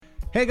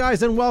Hey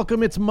guys, and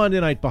welcome. It's Monday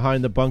night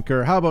Behind the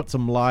Bunker. How about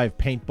some live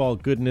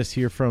paintball goodness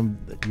here from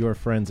your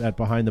friends at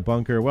Behind the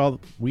Bunker? Well,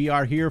 we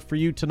are here for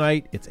you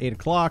tonight. It's 8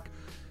 o'clock.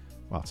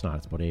 Well, it's not.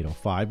 It's about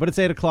 8:05, but it's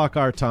 8 o'clock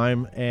our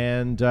time,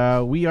 and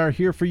we are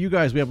here for you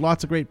guys. We have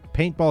lots of great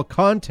paintball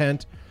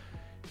content.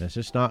 That's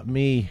just not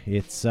me.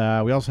 It's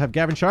we also have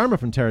Gavin Sharma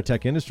from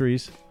TerraTech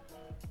Industries.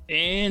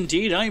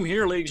 Indeed, I'm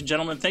here, ladies and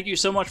gentlemen. Thank you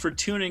so much for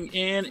tuning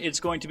in. It's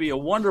going to be a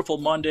wonderful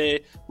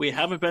Monday. We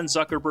haven't been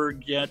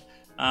Zuckerberg yet.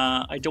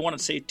 I don't want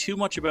to say too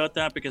much about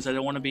that because I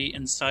don't want to be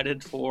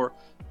incited for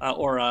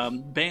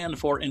banned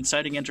for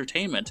inciting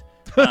entertainment.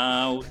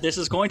 This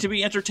is going to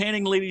be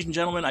entertaining, ladies and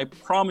gentlemen. I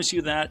promise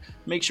you that.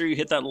 Make sure you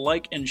hit that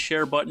like and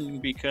share button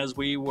because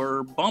we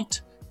were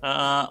bumped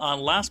on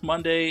last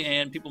Monday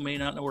and people may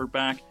not know we're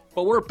back.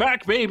 But we're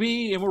back,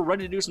 baby, and we're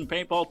ready to do some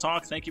paintball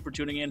talk. Thank you for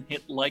tuning in.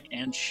 Hit like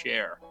and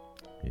share.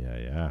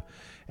 Yeah.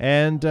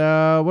 And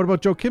what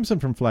about Joe Kimson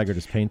from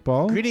Flaggertus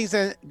Paintball? Greetings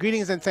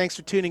and thanks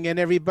for tuning in,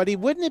 everybody.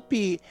 Wouldn't it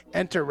be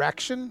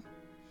interaction?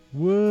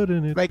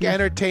 Wouldn't it like be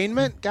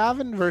entertainment,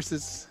 Gavin,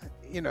 versus,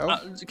 Can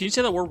you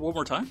say that word one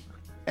more time?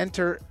 I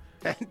don't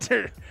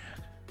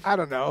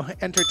know,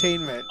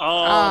 entertainment.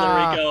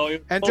 Oh, there we go.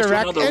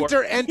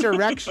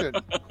 Interaction.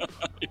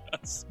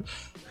 Yes.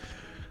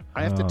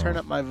 I have to turn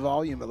up my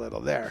volume a little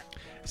there.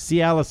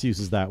 Cialis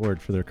uses that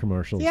word for their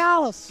commercials.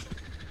 Cialis.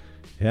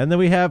 And then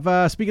we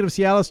have, speaking of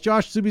Cialis,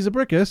 Josh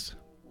Zuby-Zabrickus.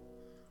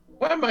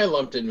 Why am I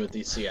lumped in with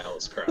these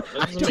Cialis crowd?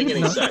 That doesn't make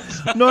any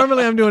sense.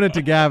 Normally I'm doing it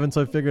to Gavin,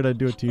 so I figured I'd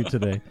do it to you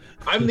today.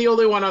 I'm the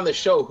only one on the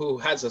show who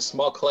has a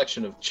small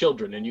collection of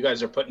children, and you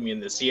guys are putting me in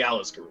the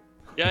Cialis group.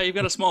 Yeah, you've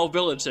got a small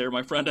village there,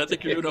 my friend. I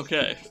think you're doing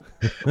okay.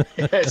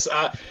 Yes.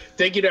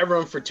 Thank you to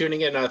everyone for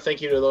tuning in.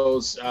 Thank you to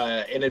those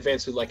in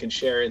advance who like and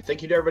share. And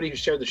thank you to everybody who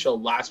shared the show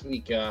last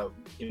week. As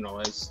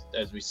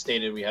we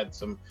stated, we had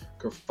some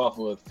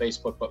kerfuffle with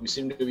Facebook, but we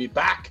seem to be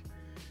back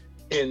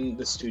in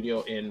the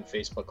studio in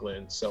Facebook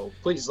land. So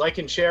please like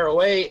and share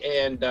away,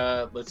 and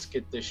let's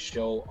get this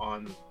show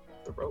on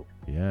the road.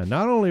 Yeah,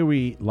 not only are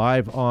we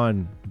live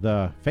on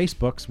the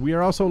Facebooks, we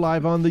are also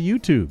live on the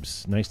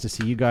YouTubes. Nice to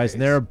see you guys in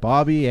there.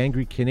 Bobby,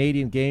 Angry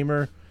Canadian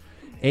Gamer,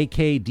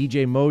 AK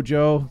DJ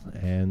Mojo,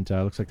 and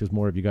looks like there's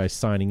more of you guys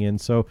signing in.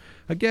 So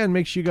again,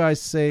 make sure you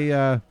guys say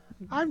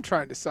I'm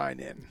trying to sign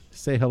in.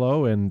 Say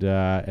hello and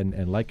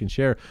like and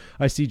share.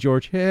 I see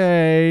George.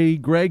 Hey,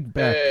 Greg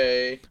Beck.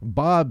 Hey.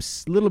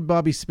 Little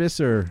Bobby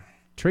Spisser,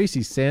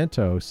 Tracy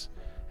Santos,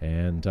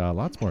 and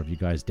lots more of you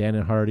guys. Dan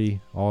and Hardy,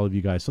 all of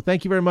you guys. So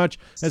thank you very much.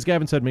 As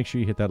Gavin said, make sure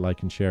you hit that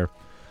like and share.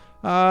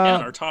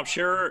 And our top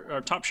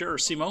sharer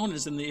Simone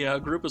is in the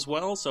group as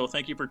well. So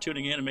thank you for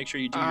tuning in and make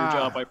sure you do your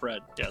job, my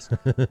friend. Yes.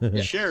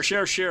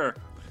 Share.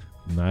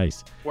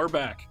 Nice. We're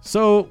back.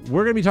 So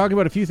we're going to be talking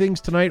about a few things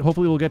tonight.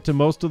 Hopefully we'll get to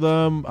most of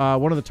them.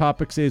 One of the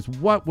topics is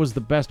what was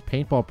the best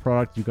paintball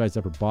product you guys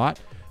ever bought?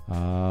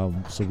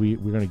 So we're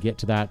going to get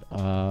to that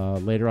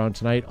later on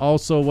tonight.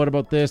 Also, what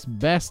about this?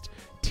 Best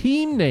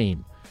team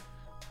name.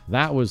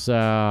 That was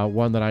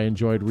one that I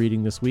enjoyed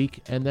reading this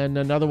week. And then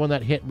another one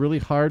that hit really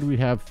hard. We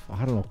have,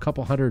 a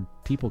couple hundred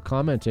people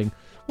commenting.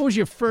 What was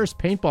your first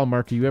paintball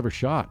marker you ever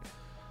shot?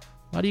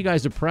 A lot of you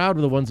guys are proud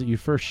of the ones that you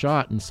first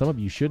shot, and some of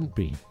you shouldn't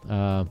be.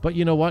 But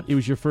you know what? It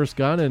was your first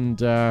gun,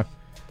 and I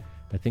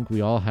think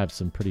we all have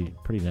some pretty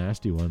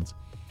nasty ones.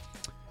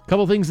 A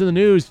couple things in the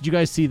news. Did you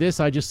guys see this?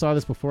 I just saw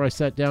this before I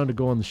sat down to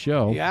go on the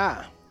show.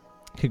 Yeah.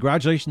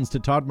 Congratulations to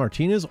Todd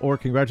Martinez, or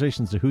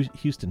congratulations to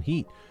Houston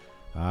Heat.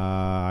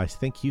 I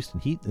think Houston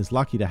Heat is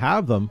lucky to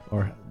have them,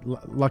 or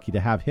lucky to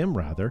have him,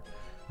 rather.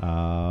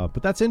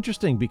 But that's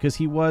interesting because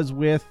he was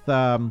with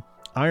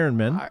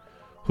Ironman,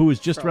 who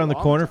is just around the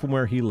corner from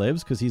where he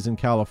lives because he's in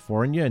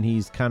California and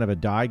he's kind of a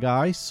die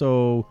guy.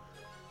 So,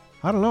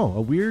 I don't know.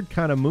 A weird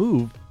kind of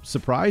move.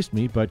 Surprised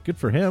me, but good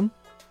for him.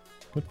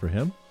 Good for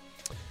him.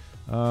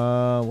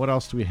 What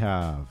else do we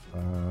have?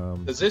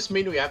 Does this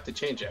mean we have to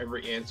change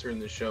every answer in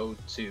the show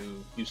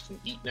to Houston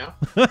Heat now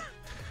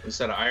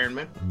instead of Iron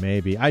Man?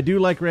 Maybe. I do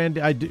like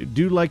Randy. I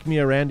do like me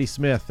a Randy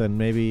Smith, and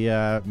maybe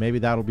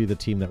that'll be the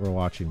team that we're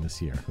watching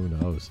this year. Who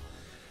knows?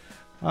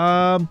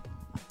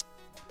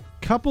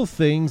 Couple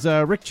things.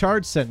 Rick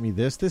Chard sent me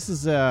this. This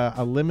is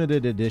a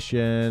limited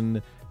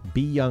edition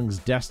B. Young's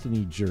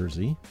Destiny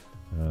jersey.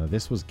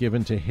 This was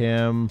given to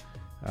him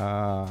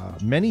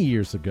many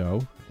years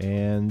ago,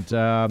 and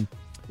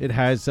it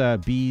has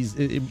B's.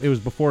 It was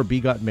before B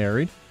got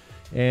married,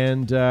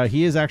 and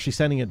he is actually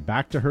sending it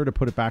back to her to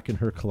put it back in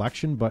her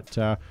collection.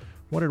 But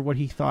wondered what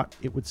he thought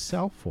it would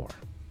sell for.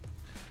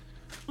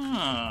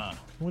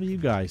 What do you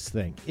guys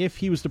think? If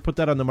he was to put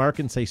that on the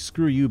market and say,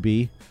 "Screw you,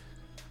 B."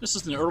 This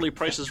is an early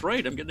Price is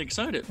Right. I'm getting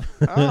excited.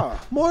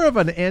 More of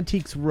an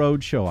Antiques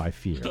Roadshow, I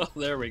feel. Oh,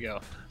 there we go.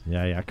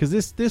 Yeah.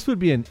 Because this would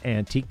be an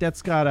antique.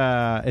 It's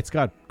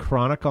got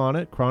Chronic on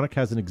it. Chronic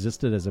hasn't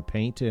existed as a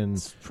paint in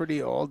It's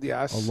pretty old,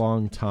 yes. a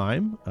long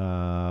time.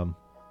 Yeah.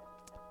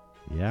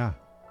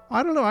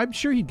 I don't know. I'm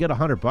sure he'd get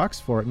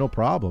 $100 for it, no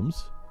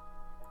problems.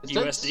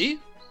 USD?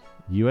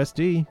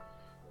 USD.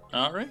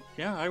 All right.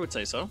 Yeah, I would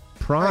say so.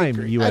 Prime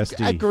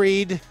USD.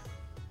 Agreed.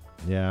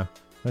 Yeah.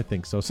 I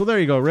think so. So there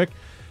you go, Rick.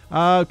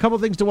 A couple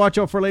things to watch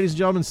out for, ladies and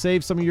gentlemen.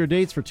 Save some of your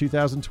dates for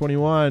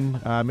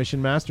 2021.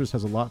 Mission Masters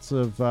has lots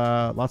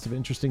of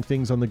interesting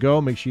things on the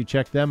go. Make sure you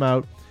check them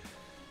out.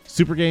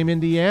 Super Game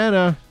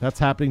Indiana, that's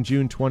happening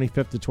June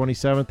 25th to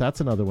 27th.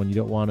 That's another one you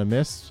don't want to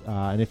miss.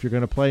 And if you're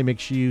going to play, make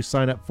sure you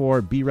sign up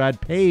for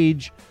B-Rad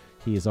Page.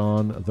 He is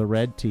on the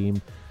red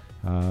team.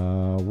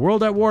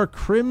 World at War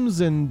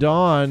Crimson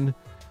Dawn.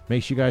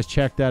 Make sure you guys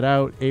check that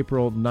out.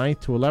 April 9th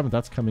to 11th.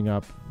 That's coming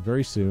up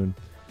very soon.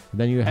 And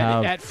then you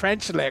have... At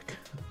French Lick.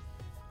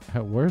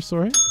 Where,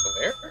 sorry?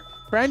 Where?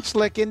 French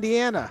Lick,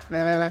 Indiana.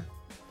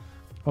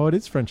 Oh, it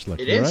is French Lick.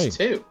 It You're is, right.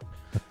 too.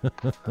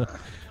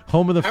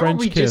 Home of the How French are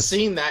we kiss. just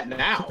seeing that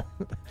now?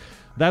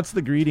 That's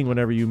the greeting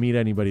whenever you meet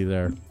anybody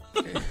there.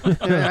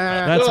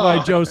 That's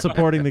why Joe's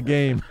supporting the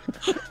game.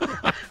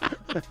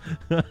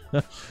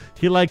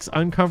 He likes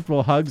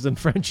uncomfortable hugs and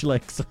French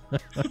licks.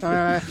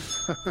 There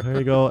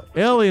you go.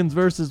 Aliens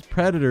versus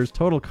Predators.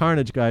 Total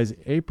Carnage, guys.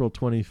 April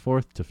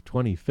 24th to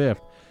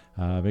 25th.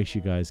 Make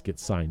sure you guys get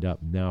signed up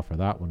now for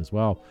that one as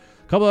well.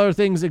 A couple other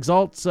things.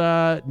 Exalt's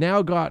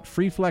now got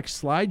Free Flex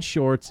slide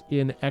shorts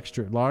in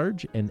extra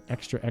large and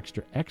extra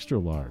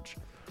large.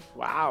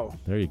 Wow.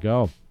 There you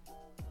go.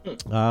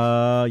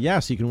 So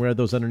you can wear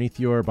those underneath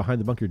your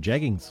Behind the Bunker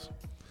jeggings.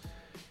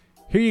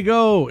 Here you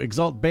go.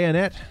 Exalt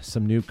Bayonet.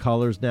 Some new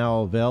colors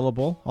now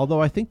available.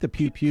 Although I think the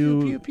Pew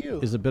Pew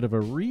is a bit of a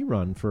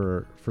rerun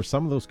for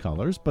some of those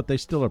colors, but they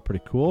still are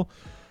pretty cool.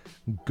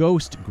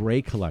 Ghost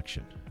Gray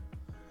Collection.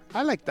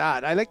 I like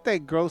that. I like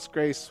that gross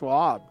gray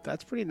swab.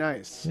 That's pretty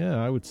nice.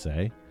 Yeah, I would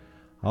say.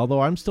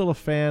 Although I'm still a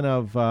fan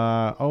of,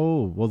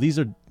 these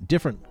are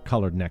different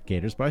colored neck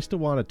gaiters, but I still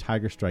want a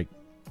Tiger Strike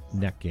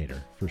neck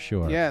gaiter for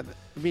sure. Yeah,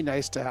 it'd be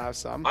nice to have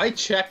some. I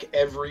check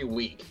every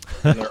week,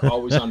 and they're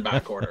always on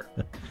back order.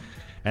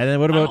 And then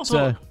what about...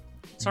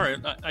 sorry,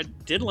 I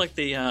did like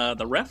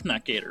the ref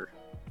neck gator.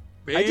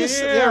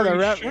 The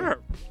ref.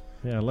 Sharp.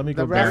 Yeah, let me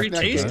go ref back. Very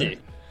tasty.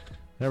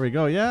 There we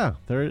go. Yeah,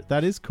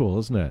 that is cool,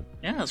 isn't it?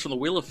 Yeah, it's from the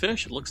Wheel of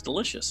Fish. It looks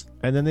delicious.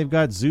 And then they've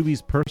got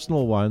Zuby's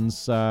personal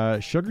ones,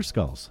 Sugar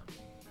Skulls.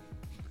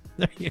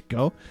 There you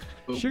go.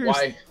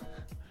 Why?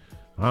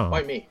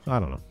 Why me?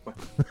 I don't know.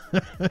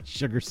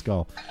 Sugar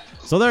Skull.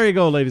 So there you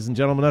go, ladies and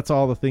gentlemen. That's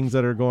all the things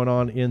that are going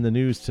on in the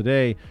news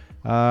today.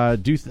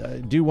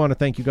 Do want to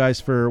thank you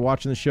guys for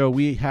watching the show.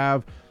 We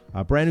have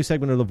a brand new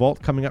segment of The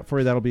Vault coming up for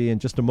you. That'll be in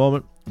just a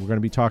moment. We're going to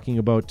be talking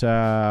about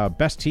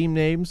best team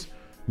names.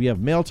 We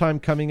have mail time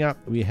coming up.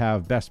 We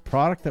have best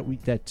product that we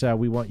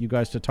want you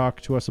guys to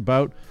talk to us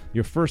about.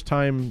 Your first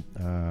time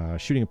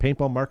shooting a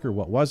paintball marker,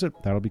 what was it?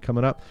 That'll be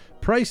coming up.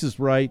 Price is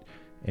Right.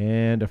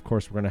 And, of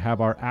course, we're going to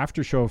have our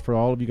after show for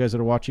all of you guys that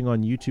are watching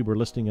on YouTube or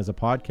listening as a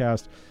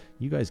podcast.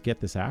 You guys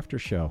get this after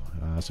show.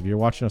 So if you're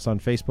watching us on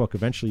Facebook,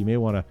 eventually you may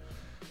want to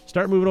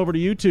start moving over to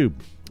YouTube.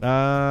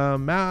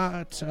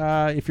 Matt,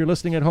 if you're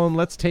listening at home,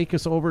 let's take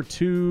us over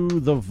to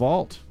The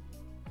Vault.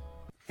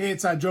 Hey,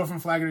 it's Joe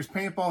from Flaggers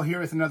Paintball here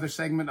with another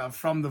segment of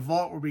From the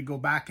Vault, where we go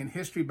back in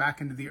history,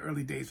 back into the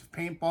early days of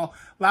paintball.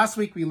 Last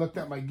week we looked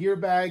at my gear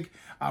bag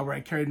where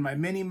I carried my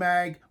mini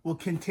mag. We'll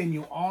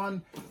continue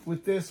on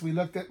with this. We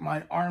looked at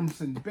my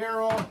arms and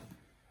barrel.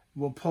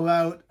 We'll pull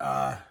out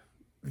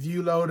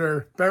view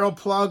loader barrel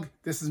plug.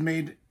 This is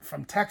made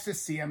from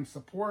Texas, CM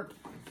support.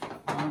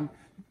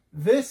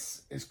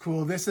 This is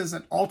cool. This is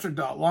an Ultra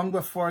Dot. Long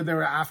before they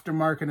were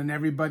aftermarket and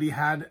everybody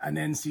had an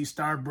NC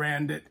Star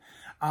branded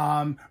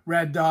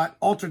red dot.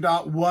 Ultra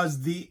Dot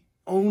was the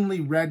only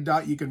red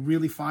dot you could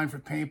really find for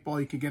paintball.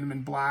 You could get them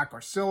in black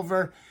or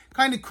silver.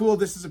 Kind of cool.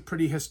 This is a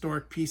pretty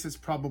historic piece. It's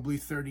probably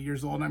 30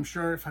 years old. I'm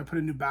sure if I put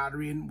a new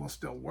battery in, it will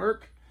still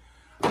work.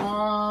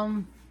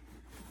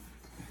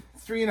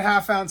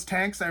 3.5 ounce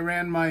tanks. I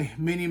ran my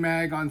mini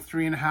mag on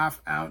 3.5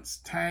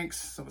 ounce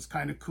tanks, so it's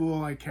kind of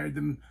cool. I carried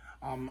them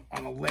on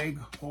a leg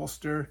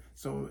holster,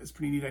 so it's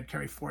pretty neat. I'd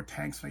carry 4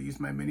 tanks when I use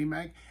my mini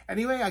mag.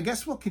 Anyway, I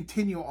guess we'll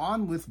continue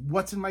on with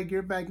what's in my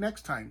gear bag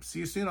next time. See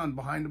you soon on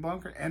Behind the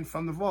Bunker and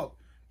From the Vault.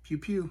 Pew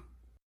pew.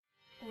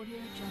 Audio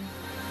Jungle.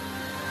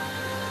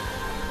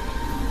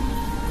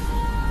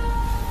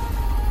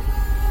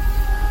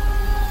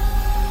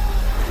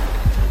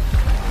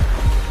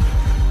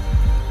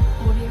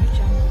 Audio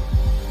Jungle.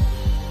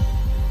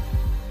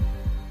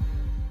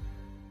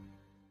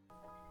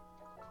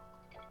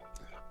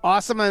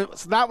 Awesome.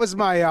 So that was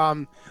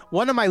my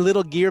one of my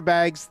little gear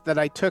bags that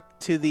I took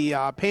to the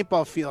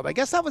paintball field. I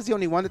guess that was the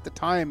only one at the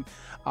time.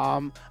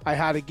 I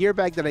had a gear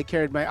bag that I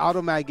carried my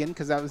auto mag in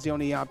because that was the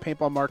only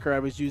paintball marker I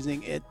was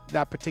using in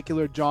that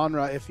particular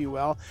genre, if you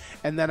will.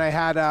 And then I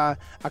had a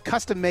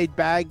custom made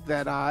bag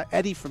that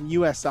Eddie from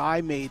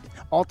USI made,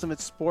 Ultimate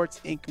Sports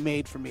Inc.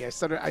 made for me.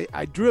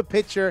 I drew a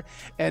picture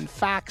and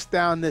faxed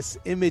down this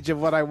image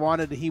of what I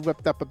wanted. He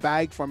whipped up a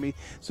bag for me.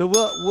 So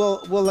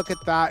we'll look at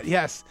that.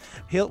 Yes,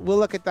 we'll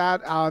look at that.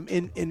 that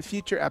in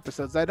future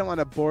episodes. I don't want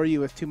to bore you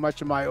with too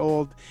much of my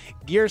old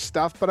gear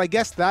stuff, but I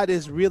guess that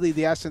is really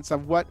the essence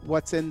of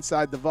what's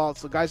inside the vault.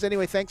 So guys,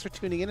 anyway, thanks for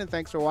tuning in and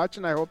thanks for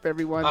watching. I hope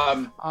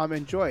everyone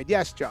enjoyed.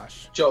 Yes,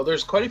 Josh. Joe,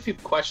 there's quite a few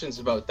questions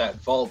about that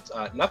vault.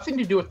 Nothing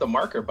to do with the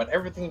marker, but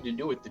everything to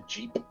do with the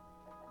Jeep.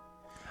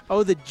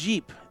 Oh, the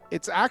Jeep.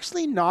 It's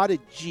actually not a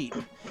Jeep.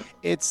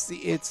 It's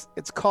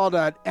called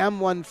an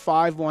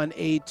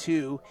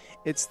M151A2.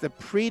 It's the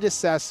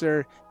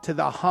predecessor to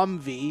the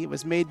Humvee. It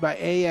was made by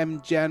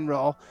AM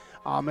General.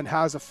 It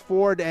has a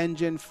Ford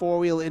engine,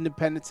 four-wheel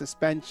independent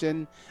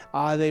suspension.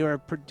 They were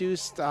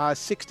produced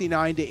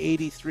 69 to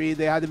 83.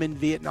 They had them in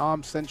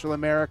Vietnam, Central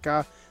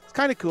America. It's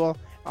kind of cool.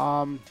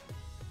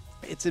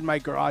 It's in my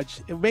garage.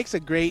 It makes a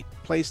great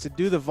place to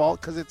do the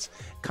vault because it's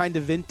kind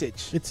of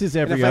vintage. It's his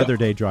every other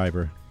day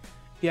driver.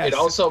 Yes. It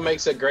also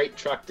makes a great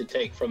truck to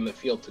take from the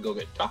field to go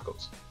get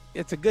tacos.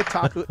 It's a good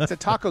taco. It's a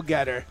taco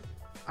getter.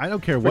 I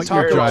don't care For what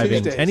you're Taco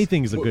driving. Tuesdays.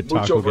 Anything's a good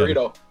Mucho taco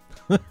getter.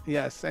 burrito.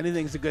 Yes,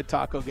 anything's a good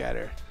taco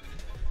getter.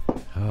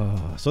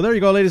 So there you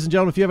go, ladies and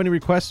gentlemen. If you have any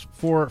requests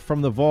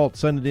from the vault,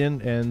 send it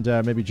in, and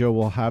maybe Joe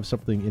will have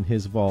something in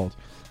his vault.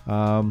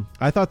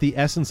 I thought the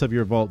essence of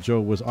your vault, Joe,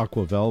 was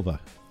Aqua Velva,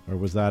 or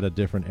was that a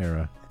different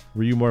era?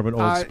 Were you more of an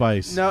Old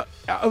Spice? No,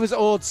 it was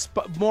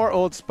more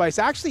Old Spice.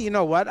 Actually, you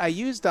know what? I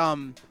used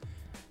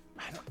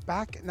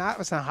that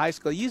was in high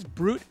school. I used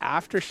Brute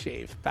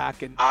Aftershave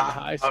back in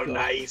high school. Oh,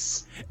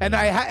 nice. And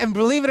and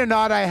believe it or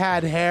not, I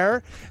had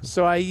hair,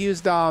 so I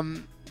used I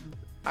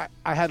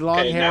had long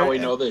hair. Now we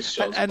know this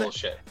show's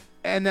bullshit.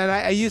 And then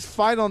I used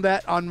Final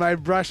Net on my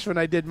brush when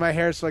I did my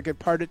hair, so I could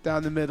part it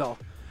down the middle.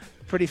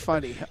 Pretty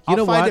funny.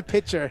 I'll find a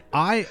picture.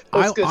 I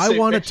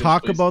want to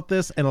talk please. about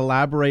this and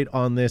elaborate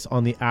on this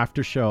on the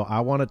after show. I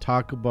want to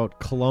talk about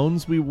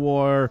colognes we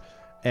wore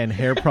and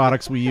hair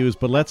products we use,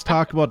 but let's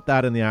talk about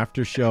that in the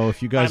after show.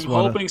 If you guys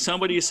want, I'm hoping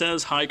somebody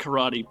says hi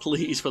karate,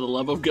 please, for the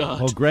love of God.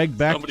 Well, Greg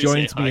Beck Somebody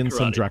joins say me hi in karate.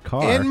 some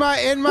Drakkar.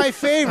 In my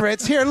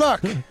favorites. Here,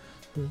 look.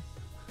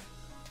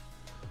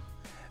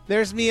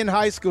 There's me in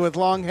high school with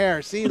long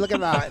hair. See, look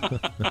at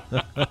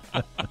that.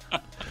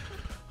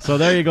 So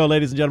there you go,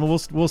 ladies and gentlemen.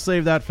 We'll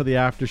save that for the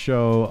after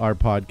show, our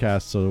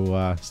podcast.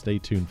 So stay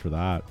tuned for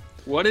that.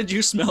 What did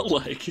you smell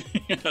like?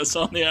 Yes,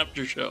 on the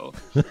after show.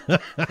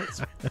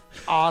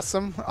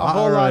 Awesome. A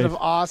whole lot of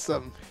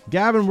awesome.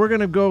 Gavin, we're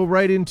going to go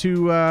right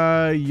into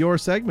your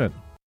segment.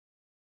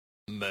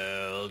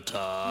 Mail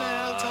time.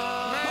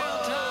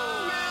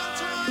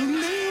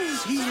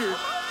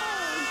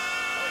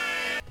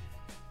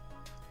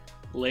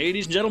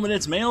 Ladies and gentlemen,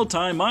 it's mail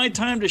time. My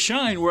time to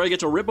shine, where I get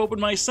to rip open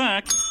my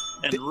sack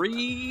and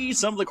read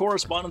some of the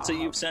correspondence that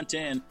you've sent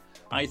in.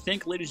 I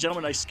think, ladies and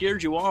gentlemen, I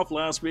scared you off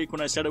last week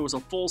when I said it was a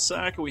full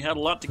sack and we had a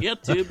lot to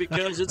get to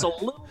because it's a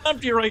little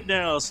empty right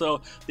now.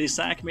 So the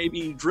sack may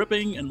be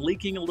dripping and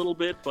leaking a little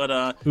bit, but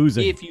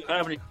if you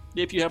have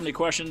any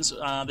questions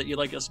that you'd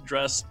like us to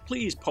address,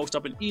 please post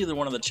up in either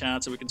one of the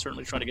chats and we can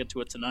certainly try to get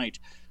to it tonight.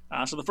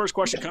 So the first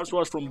question comes to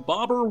us from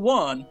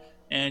Bobber1,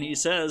 and he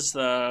says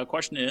the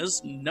question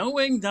is,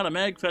 knowing that a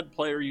MagFed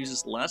player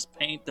uses less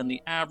paint than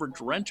the average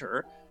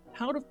renter,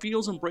 how do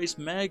fields embrace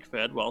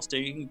MagFed while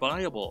staying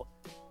viable?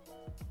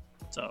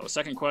 So,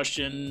 second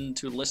question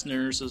to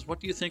listeners is, what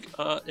do you think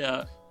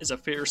is a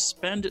fair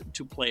spend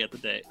to play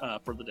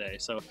for the day?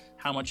 So,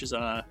 how much is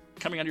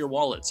coming out of your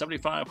wallet?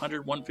 $75,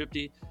 $100,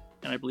 $150,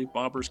 and I believe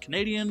Bobber's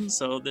Canadian.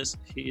 So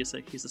he's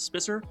a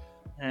Spisser,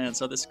 and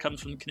so this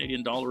comes from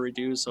Canadian dollar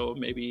reduce, so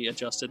maybe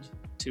adjusted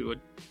to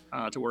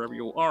wherever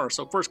you are.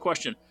 So, first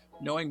question: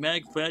 knowing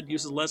MagFed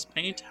uses less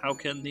paint, how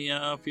can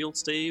the field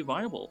stay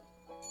viable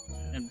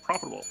and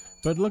profitable?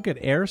 But look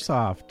at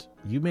Airsoft.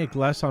 You make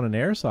less on an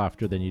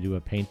Airsofter than you do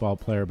a paintball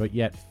player, but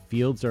yet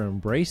fields are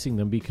embracing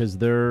them because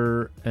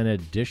they're an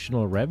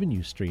additional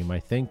revenue stream. I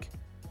think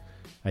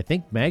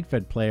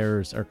MagFed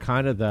players are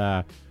kind of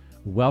the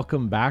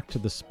welcome back to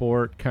the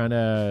sport kind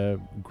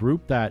of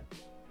group that,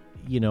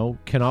 you know,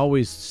 can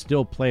always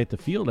still play at the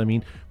field. I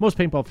mean, most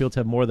paintball fields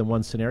have more than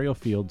one scenario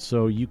field,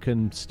 so you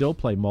can still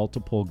play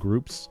multiple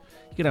groups.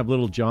 You can have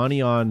little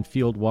Johnny on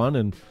field 1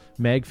 and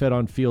MagFed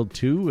on field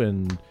 2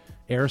 and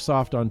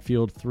Airsoft on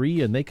field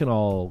 3, and they can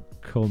all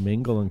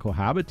commingle and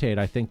cohabitate.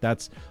 I think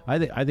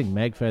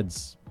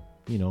MagFed's,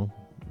 you know,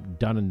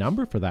 done a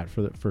number for that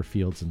for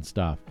fields and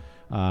stuff.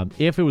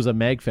 If it was a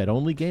MagFed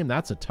only game,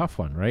 that's a tough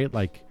one, right?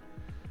 Like,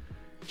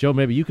 Joe,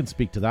 maybe you can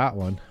speak to that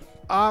one.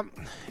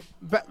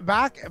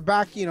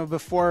 Back, you know,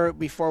 before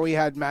we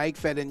had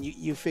MagFed, and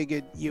you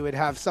figured you would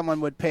have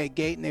someone would pay a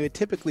gate, and they would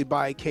typically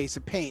buy a case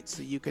of paint,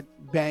 so you could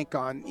bank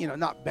on, you know,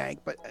 not bank,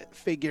 but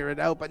figure it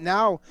out. But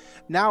now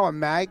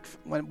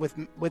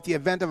with the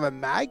event of a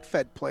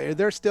MagFed player,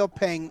 they're still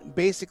paying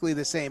basically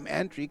the same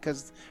entry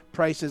because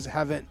prices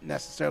haven't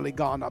necessarily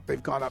gone up.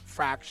 They've gone up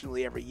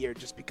fractionally every year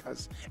just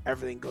because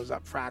everything goes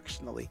up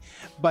fractionally.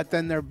 But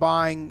then they're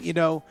buying, you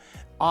know,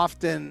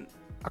 often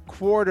a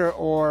quarter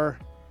or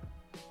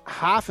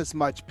half as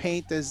much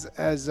paint as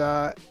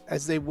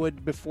they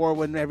would before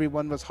when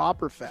everyone was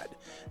hopper fed.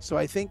 So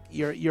I think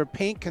your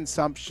paint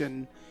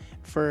consumption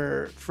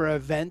for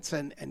events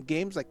and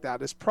games like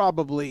that has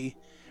probably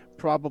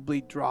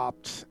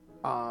dropped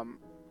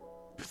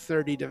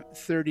 30 to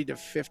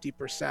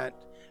 50%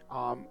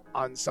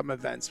 on some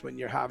events when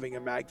you're having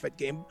a MagFed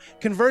game.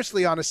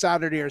 Conversely, on a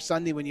Saturday or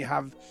Sunday when you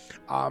have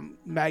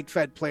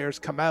MagFed players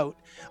come out,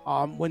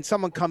 when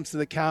someone comes to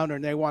the counter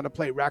and they want to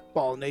play rec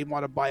ball and they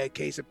want to buy a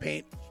case of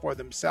paint for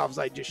themselves,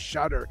 I just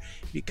shudder,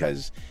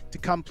 because to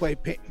come play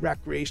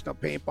recreational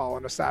paintball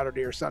on a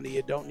Saturday or Sunday,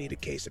 you don't need a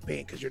case of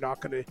paint because you're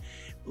not going to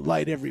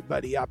light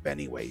everybody up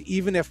anyway.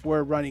 Even if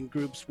we're running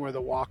groups where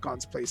the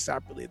walk-ons play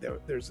separately,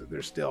 there's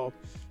still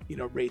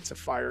rates of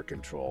fire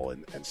control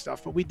and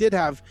stuff. But we did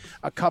have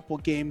a couple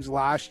games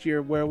last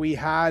year where we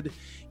had,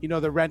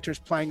 the renters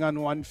playing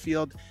on one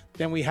field.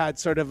 Then we had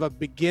sort of a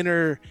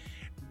beginner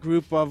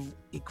group of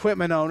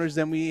equipment owners.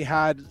 Then we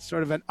had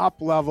sort of an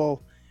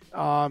up-level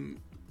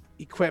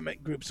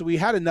equipment group. So we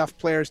had enough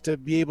players to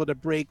be able to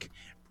break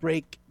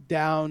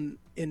down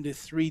into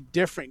 3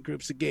 different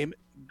groups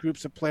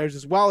of players,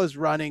 as well as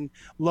running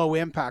low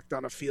impact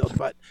on a field.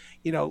 But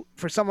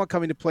for someone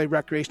coming to play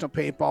recreational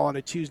paintball on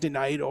a Tuesday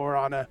night or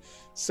on a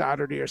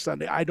Saturday or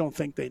Sunday, I don't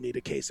think they need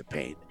a case of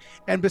paint.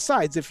 And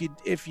besides, if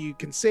you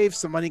can save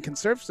some money,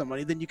 conserve some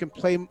money, then you can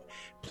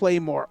play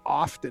more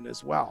often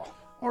as well.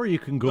 Or you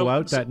can go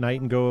out that night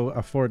and go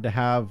afford to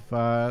have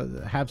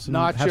some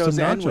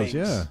nachos, wings.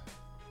 Yeah.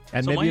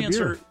 And so maybe a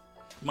beer.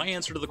 My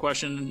answer to the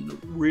question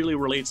really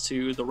relates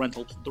to the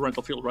rental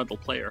field rental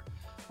player.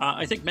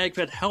 I think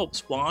MagFed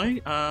helps. Why?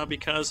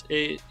 Because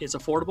it's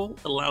affordable.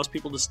 It allows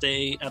people to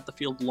stay at the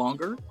field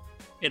longer.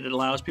 It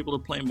allows people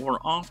to play more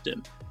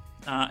often.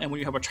 And when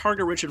you have a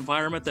target-rich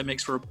environment, that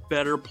makes for a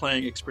better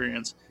playing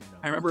experience.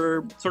 I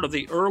remember sort of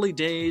the early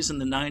days in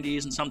the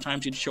 90s, and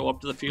sometimes you'd show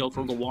up to the field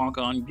for the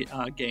walk-on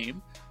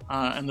game,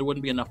 and there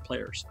wouldn't be enough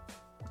players.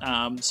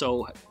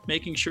 So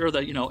making sure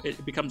that,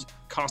 it becomes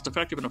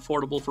cost-effective and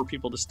affordable for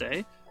people to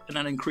stay, and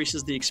that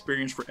increases the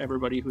experience for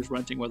everybody who's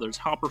renting, whether it's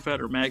Hopperfed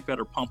or MagFed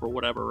or Pump or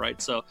whatever, right?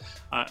 So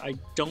I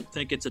don't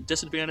think it's a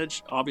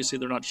disadvantage. Obviously,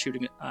 they're not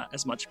shooting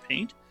as much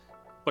paint,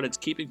 but it's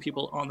keeping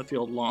people on the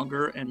field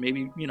longer, and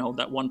maybe,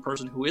 that one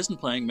person who isn't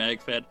playing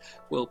MagFed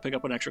will pick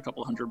up an extra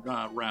couple hundred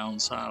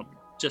rounds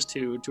just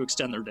to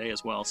extend their day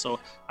as well. So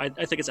I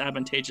think it's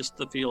advantageous to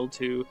the field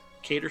to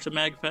cater to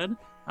MagFed,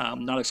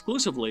 not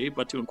exclusively,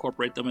 but to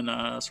incorporate them in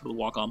sort of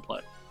walk-on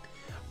play.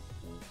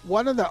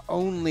 One of the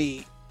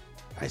only,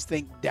 I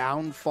think,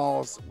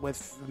 downfalls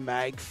with the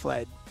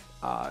MagFed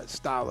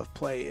style of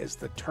play is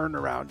the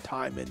turnaround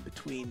time in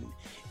between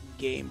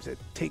games. It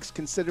takes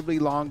considerably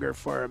longer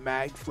for a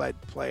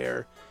MagFed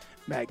player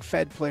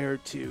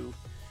to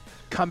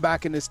come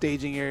back in the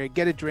staging area,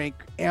 get a drink,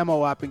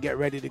 ammo up, and get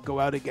ready to go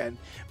out again,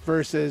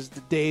 versus the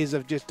days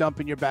of just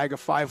dumping your bag of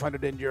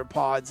 500 into your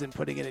pods and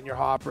putting it in your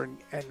hopper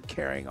and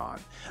carrying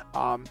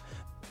on.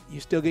 You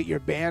still get your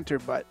banter,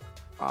 but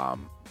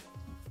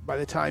by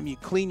the time you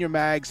clean your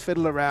mags,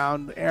 fiddle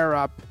around, air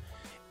up,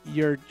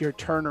 your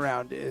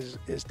turnaround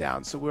is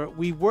down. So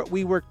we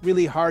work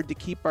really hard to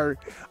keep our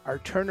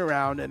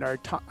turnaround and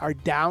our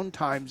down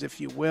times, if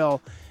you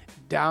will,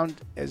 down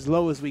as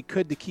low as we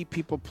could to keep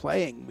people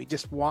playing. We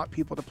just want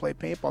people to play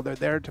paintball. They're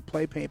there to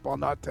play paintball,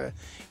 not to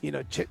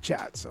chit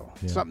chat. So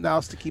something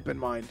else to keep in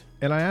mind.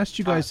 And I asked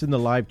you guys in the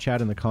live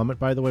chat in the comment,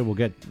 by the way, we'll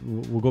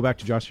go back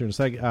to Josh here in a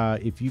second,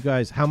 if you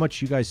guys, how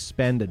much you guys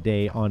spend a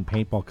day on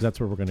paintball, because that's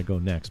where we're going to go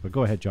next. But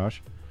go ahead,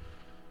 Josh.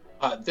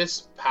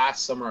 This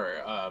past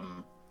summer,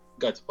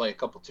 got to play a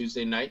couple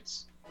Tuesday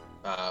nights,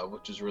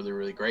 which was really,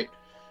 really great.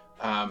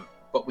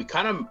 But we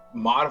kind of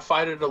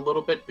modified it a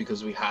little bit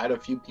because we had a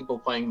few people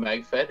playing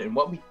MagFed, and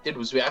what we did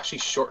was we actually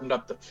shortened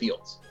up the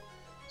fields.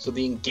 So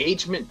the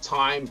engagement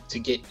time to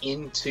get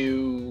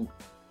into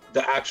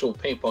the actual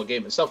paintball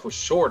game itself was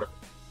shorter.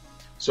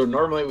 So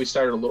normally we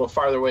started a little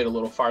farther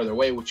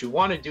away, which you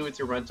want to do with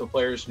your rental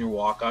players and your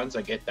walk-ons.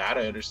 I get that,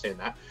 I understand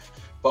that.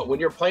 But when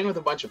you're playing with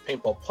a bunch of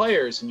paintball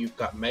players and you've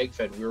got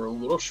MagFed, we were a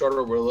little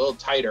shorter, we're a little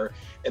tighter,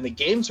 and the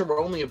games are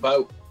only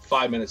about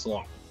 5 minutes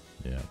long.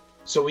 Yeah.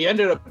 So we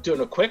ended up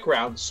doing a quick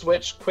round,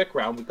 switched quick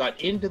round. We got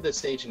into the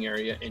staging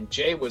area, and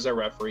Jay was our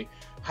referee,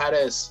 had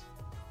us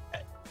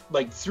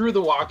through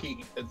the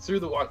walkie,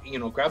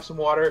 grab some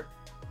water,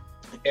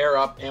 air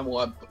up, ammo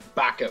up,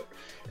 back out.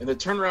 And the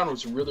turnaround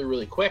was really,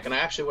 really quick. And I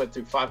actually went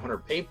through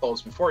 500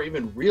 paintballs before I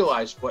even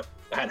realized what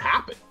had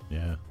happened.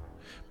 Yeah.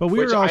 But we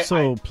were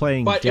also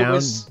playing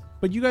down.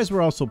 But you guys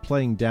were also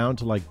playing down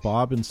to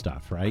Bob and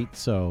stuff, right?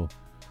 So.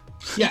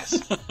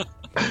 Yes.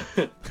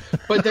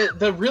 But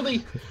the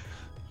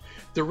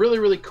really,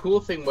 really cool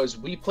thing was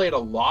we played a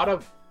lot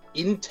of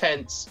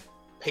intense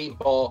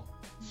paintball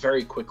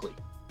very quickly.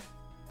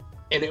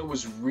 And it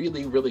was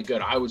really, really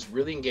good. I was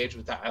really engaged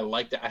with that. I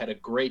liked it. I had a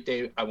great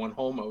day. I went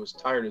home. I was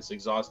tired. I was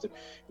exhausted.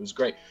 It was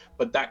great.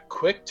 But that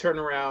quick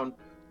turnaround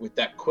with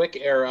that quick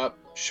air up,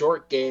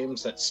 short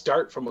games that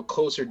start from a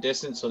closer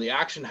distance. So the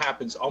action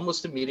happens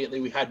almost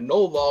immediately. We had no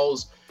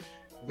lulls.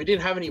 We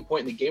didn't have any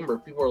point in the game where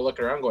people were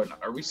looking around going,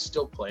 are we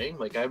still playing?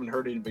 I haven't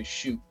heard anybody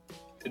shoot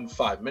in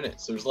 5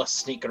 minutes. There's less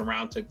sneaking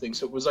around type thing.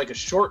 So it was like a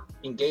short,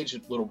 engaged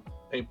little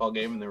paintball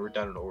game, and they were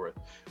done and over with.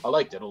 I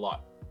liked it a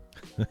lot.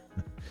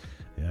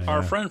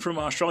 Our friend from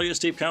Australia,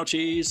 Steve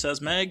Couchy,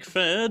 says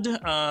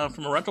MagFed,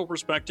 from a rental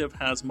perspective,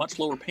 has much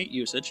lower paint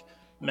usage.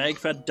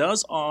 MagFed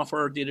does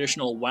offer the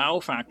additional wow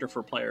factor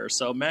for players.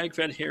 So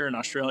MagFed here in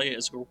Australia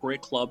is a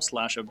great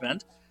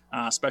club/event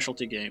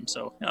specialty game.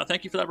 So yeah,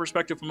 thank you for that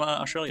perspective from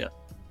Australia.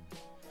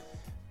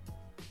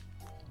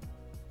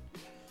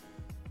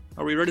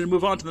 Are we ready to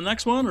move on to the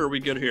next one, or are we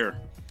good here?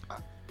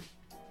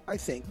 I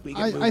think we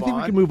can move on. I think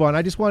we can move on.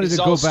 I just wanted He's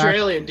to go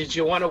Australian. Did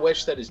you want to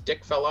wish that his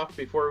dick fell off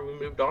before we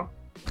moved on?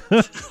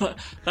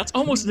 That's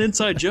almost an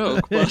inside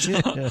joke. But,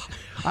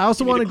 I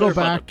also want to go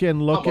clarify back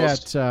and look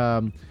at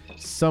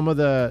some of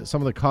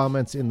the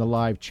comments in the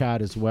live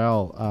chat as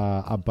well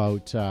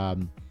about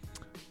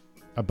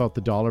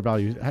the dollar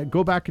value.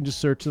 Go back and just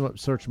search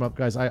them up,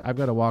 guys. I've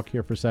got to walk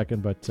here for a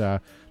second,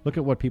 but look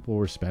at what people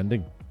were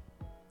spending.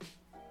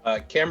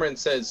 Cameron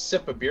says,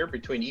 sip a beer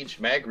between each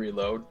mag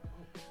reload.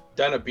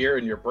 Done a beer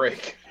in your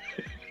break.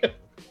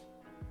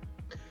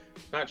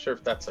 Not sure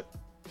if that's a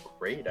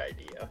great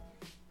idea.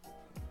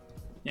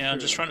 Yeah, I'm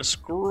just trying to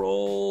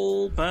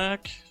scroll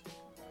back.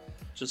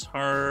 Just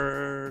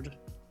hard.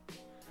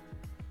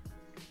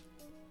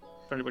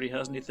 If anybody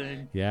has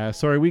anything. Yeah,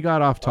 sorry, we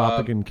got off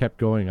topic and kept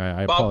going.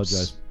 I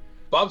apologize.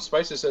 Bob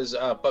Spicer says,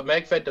 but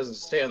MagFed doesn't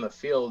stay on the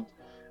field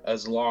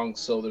as long,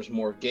 so there's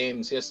more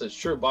games. Yes, that's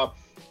true, Bob.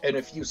 And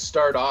if you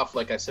start off,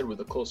 like I said,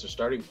 with a closer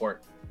starting point,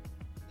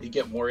 you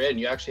get more in.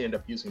 You actually end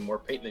up using more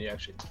paint than you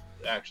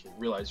actually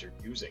realize you're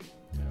using.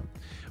 Yeah.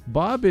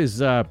 Bob is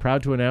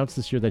proud to announce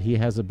this year that he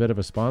has a bit of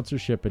a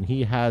sponsorship, and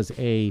he has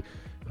a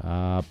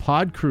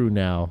pod crew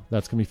now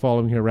that's going to be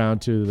following him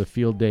around to the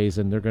field days,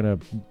 and they're going to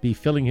be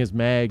filling his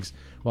mags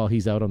while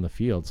he's out on the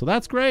field. So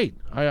that's great.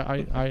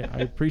 I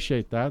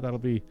appreciate that. That'll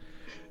be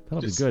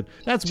good.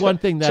 That's one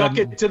thing that chuck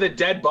it to the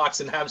dead box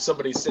and have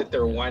somebody sit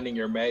there winding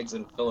your mags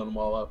and filling them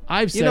all up.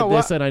 I've said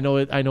this, and I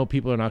know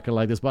people are not going to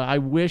like this, but I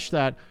wish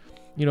that,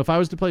 if I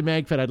was to play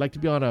MagFed, I'd like to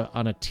be on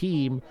a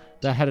team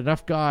that had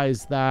enough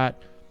guys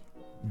that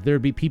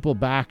there'd be people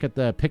back at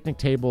the picnic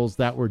tables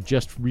that were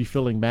just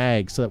refilling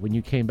mags, so that when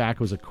you came back, it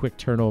was a quick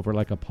turnover,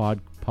 like a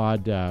pod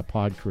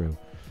crew.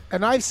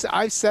 And I've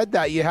said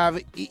that you have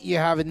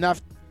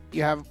enough.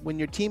 You have, when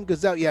your team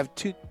goes out, you have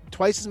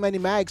twice as many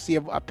mags. So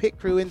you have a pit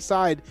crew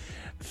inside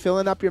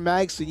filling up your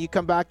mags, so you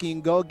come back and you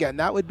can go again.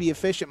 That would be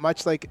efficient,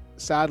 much like,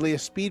 sadly, a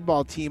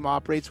speedball team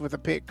operates with a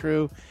pit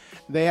crew.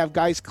 They have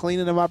guys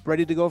cleaning them up,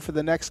 ready to go for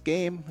the next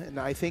game. And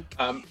I think,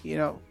 an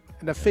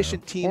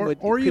efficient team would.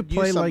 Or you could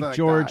play use like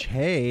George that.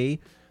 Hay,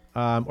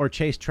 or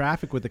Chase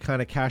Traffic with the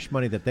kind of cash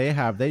money that they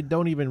have. They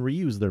don't even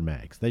reuse their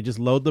mags. They just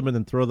load them and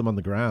then throw them on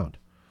the ground.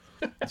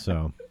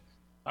 So.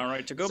 All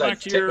right, to go back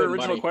to your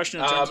original question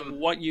in terms of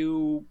what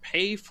you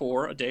pay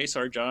for a day.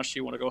 Sorry, Josh,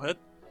 you want to go ahead?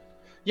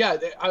 Yeah,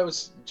 I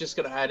was just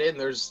going to add in,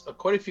 there's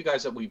quite a few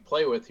guys that we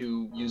play with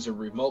who use a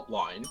remote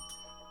line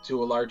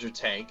to a larger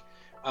tank,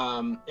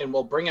 and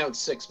we'll bring out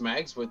 6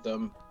 mags with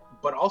them,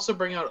 but also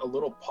bring out a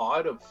little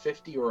pod of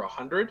 50 or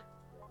 100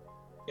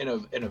 in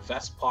a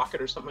vest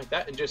pocket or something like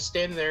that, and just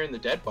stand there in the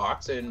dead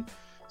box and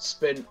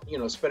spin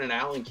an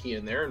Allen key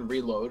in there and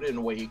reload, and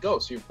away you go.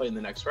 So you're playing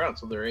the next round,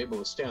 so they're able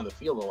to stay on the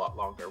field a lot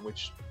longer,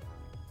 which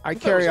I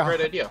carry was a great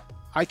idea.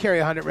 I carry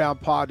a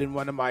 100-round pod in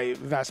one of my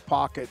vest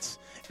pockets,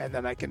 and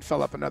then I can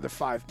fill up another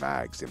 5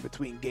 mags in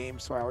between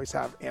games, so I always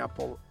have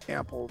ample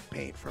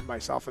paint for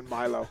myself and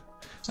Milo.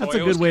 That's a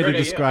good way to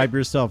describe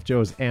yourself, Joe,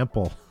 as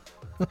ample.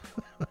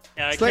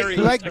 Yeah, I carry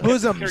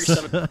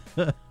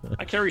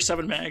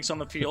 7 mags on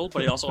the field,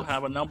 but I also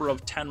have a number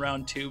of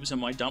 10-round tubes in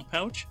my dump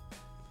pouch.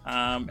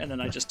 And then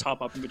I just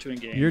top up in between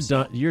games.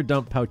 Your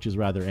dump pouch is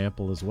rather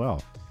ample as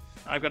well.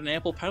 I've got an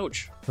ample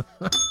pouch.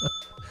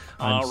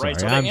 All right,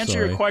 so to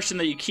answer your question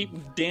that you keep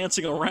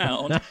dancing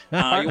around,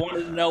 you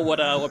wanted to know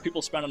what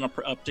people spend on a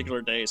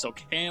particular day. So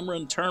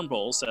Cameron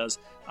Turnbull says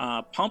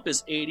pump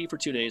is 80 for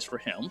 2 days for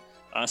him.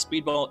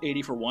 Speedball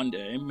 80 for 1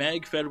 day.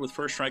 MagFed with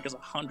First Strike is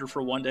 100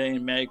 for 1 day,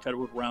 and MagFed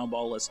with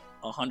Roundball is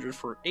 100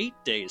 for 8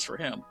 days for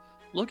him.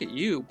 Look at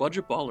you,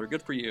 budget baller.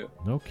 Good for you.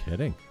 No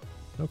kidding.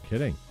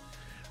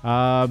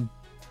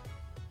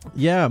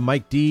 Yeah,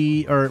 Mike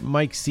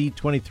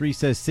C23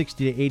 says $60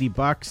 to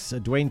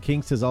 $80. Dwayne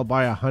King says I'll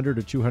buy 100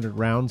 or 200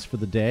 rounds for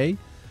the day.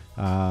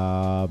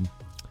 That's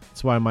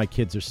why my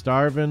kids are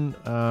starving.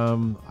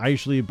 I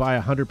usually buy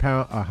 100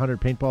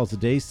 paintballs a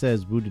day,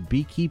 says Wounded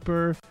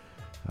Beekeeper.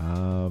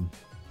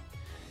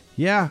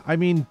 Yeah, I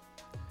mean,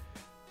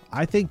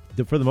 I think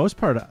for the most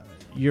part,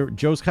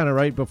 Joe's kind of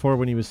right before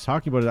when he was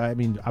talking about it. I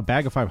mean, a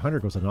bag of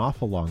 500 goes an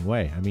awful long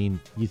way. I mean,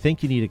 you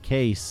think you need a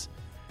case.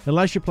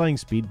 Unless you're playing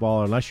speedball,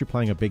 or unless you're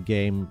playing a big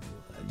game,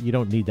 you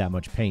don't need that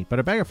much paint. But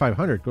a bag of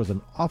 500 goes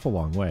an awful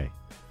long way.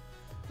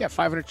 Yeah,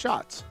 500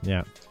 shots.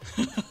 Yeah.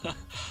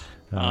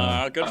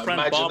 Good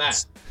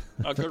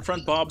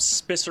friend Bob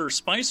Spicer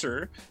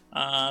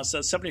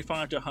says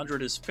 75 to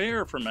 100 is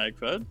fair for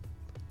MagFed.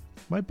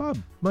 My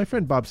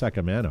friend Bob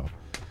Sacamano.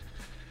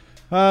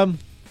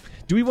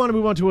 Do we want to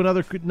move on to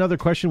another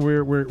question?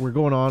 We're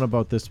going on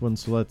about this one,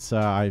 so let's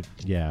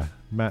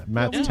Matt's we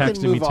can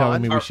texting me move telling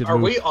on. me we should Are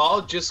move. we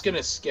all just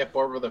gonna skip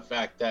over the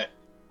fact that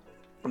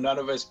none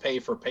of us pay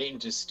for paint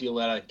and just steal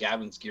that out of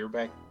Gavin's gear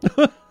bag?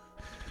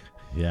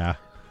 Yeah.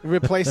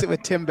 Replace it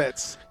with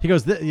Timbits. He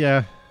goes,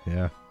 yeah.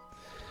 I'm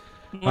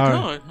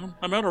All like, oh,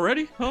 I'm out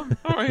already? Oh,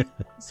 all right.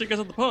 See you guys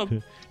at the pub.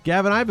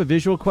 Gavin, I have a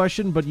visual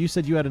question, but you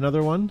said you had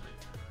another one?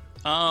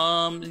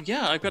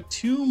 Yeah, I've got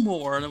two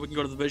more, and then we can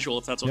go to the visual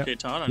if that's Yep. okay,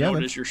 Todd. I Yeah, know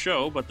man. it is your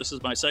show, but this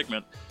is my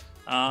segment.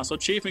 So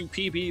Chafing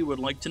PB would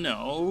like to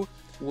know,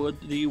 would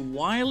the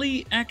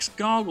Wiley X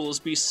goggles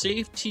be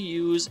safe to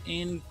use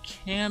in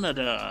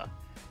Canada?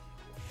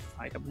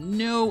 I have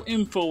no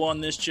info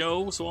on this,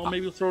 Joe, so I'll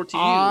maybe throw it to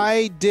you.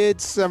 I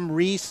did some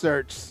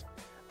research.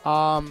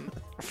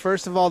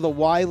 First of all, the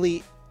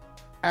Wiley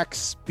X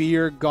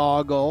Spear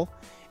goggle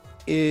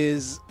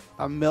is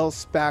a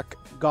mil-spec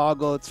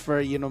goggle. It's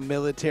for,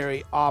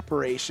 military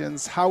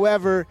operations.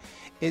 However,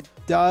 it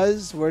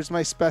does, where's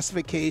my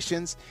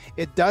specifications?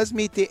 It does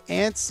meet the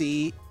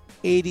ANSI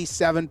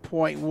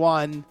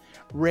 87.1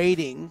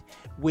 rating,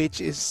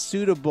 which is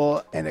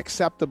suitable and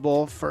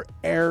acceptable for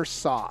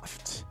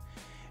airsoft.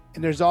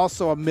 And there's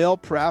also a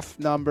MilPref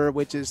number,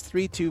 which is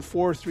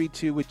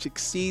 32432, which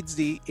exceeds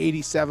the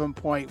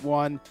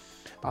 87.1,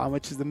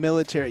 which is the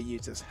military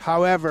uses.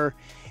 However,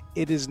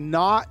 it is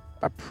not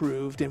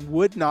approved and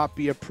would not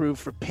be approved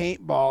for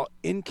paintball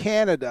in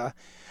Canada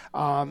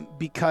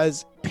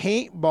because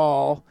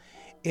paintball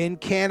in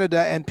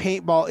Canada and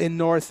paintball in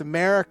North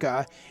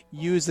America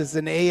uses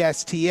an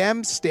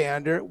ASTM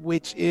standard,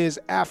 which is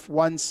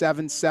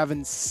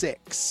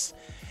F1776.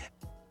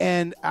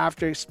 And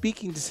after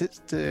speaking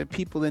to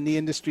people in the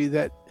industry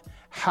that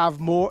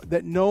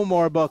know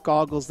more about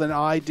goggles than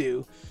I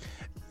do,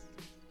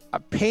 a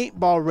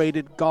paintball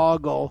rated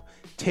goggle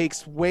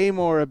takes way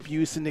more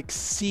abuse and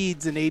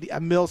exceeds a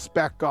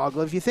mil-spec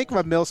goggle. If you think of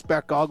a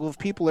mil-spec goggle, if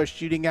people are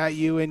shooting at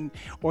you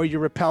or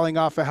you're rappelling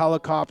off a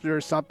helicopter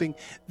or something,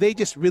 they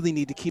just really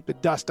need to keep the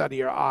dust out of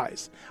your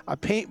eyes. A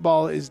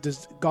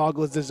paintball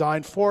goggle is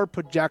designed for a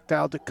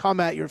projectile to come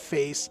at your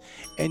face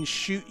and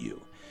shoot you.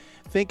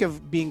 Think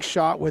of being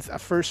shot with a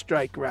first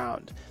strike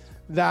round.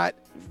 That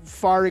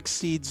far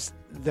exceeds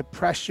the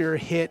pressure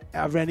hit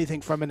of anything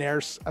from a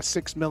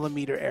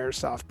 6mm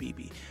airsoft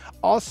BB.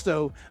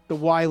 Also, the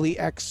Wiley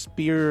X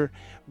Spear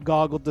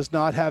goggle does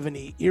not have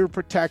any ear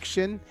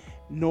protection,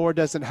 nor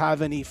does it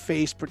have any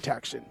face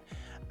protection.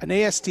 An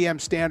ASTM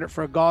standard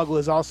for a goggle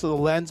is also the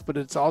lens, but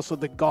it's also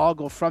the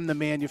goggle from the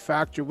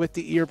manufacturer with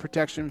the ear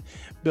protection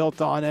built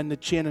on and the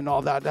chin and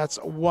all that. That's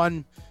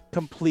one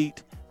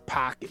complete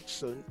package.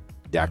 So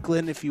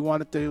Declan, if you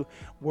wanted to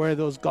wear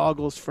those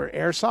goggles for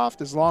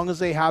airsoft, as long as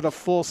they had a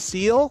full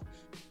seal,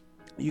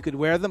 you could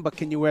wear them. But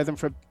can you wear them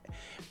for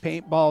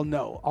paintball?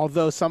 No.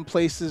 Although some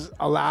places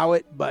allow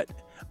it, but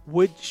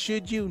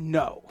should you?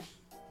 No.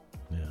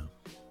 Yeah.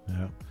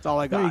 That's all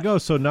I got. There you go.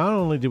 So not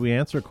only did we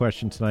answer a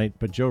question tonight,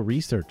 but Joe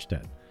researched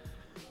it.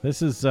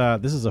 This is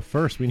a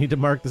first. We need to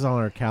mark this on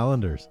our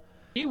calendars.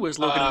 He was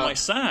looking at my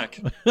sack.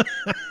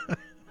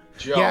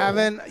 Joe,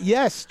 Gavin,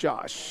 yes,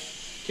 Josh.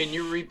 can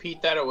you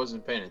repeat that? I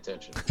wasn't paying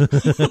attention.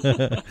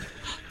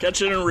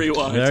 Catch it and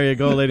rewind. There you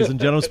go, ladies and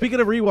gentlemen. Speaking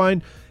of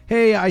rewind,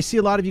 hey, I see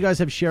a lot of you guys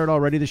have shared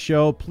already the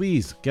show.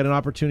 Please get an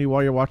opportunity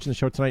while you're watching the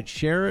show tonight.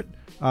 Share it,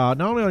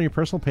 not only on your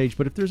personal page,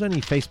 but if there's any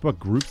Facebook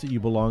groups that you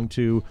belong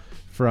to,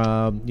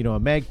 from a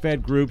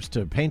MagFed groups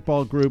to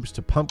paintball groups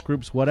to pump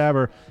groups,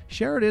 whatever,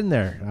 share it in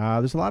there.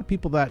 There's a lot of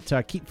people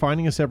that keep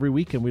finding us every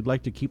week, and we'd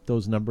like to keep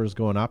those numbers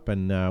going up.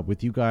 And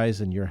with you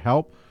guys and your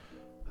help,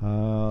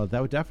 that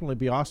would definitely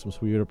be awesome. So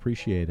we would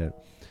appreciate it.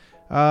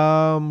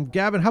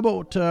 Gavin, how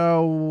about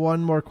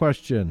one more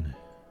question?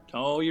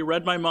 Oh, you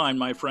read my mind,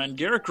 my friend.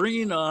 Garrett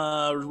Green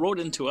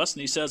wrote into us,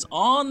 and he says,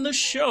 on the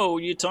show,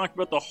 you talked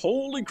about the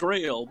Holy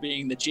Grail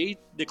being the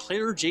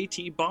Claire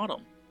JT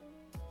bottom.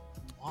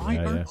 Why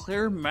aren't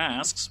Claire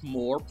masks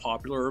more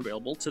popular or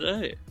available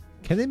today?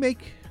 Can they make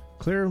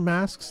clear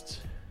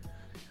masks?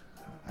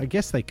 I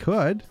guess they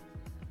could.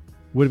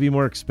 Would it be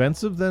more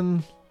expensive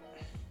than...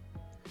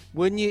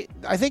 Wouldn't you?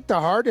 I think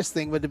the hardest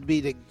thing would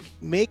be to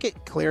make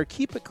it clear,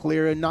 keep it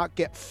clear, and not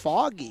get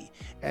foggy.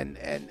 And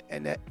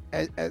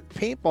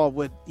paintball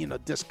would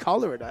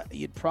discolor it.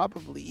 You'd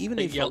probably, even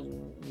if a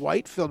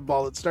white filled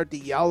ball, would start to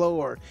yellow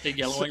or The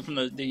yellowing from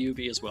the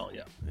UV as well.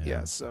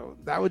 yeah. So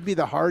that would be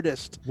the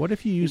hardest. What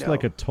if you used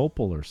like a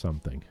Topol or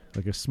something,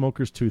 like a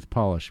smoker's tooth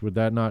polish? Would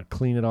that not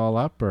clean it all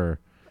up, or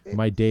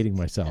am I dating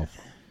myself?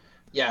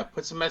 Yeah,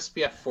 put some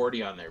SPF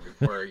 40 on there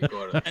before you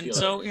go to the And field.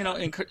 so,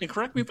 and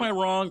correct me if I'm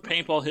wrong,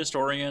 paintball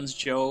historians,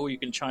 Joe, you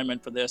can chime in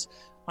for this.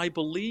 I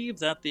believe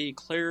that the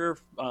Claire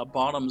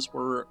bottoms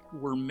were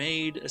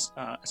made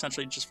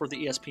essentially just for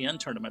the ESPN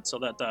tournament, so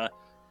that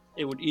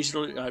it would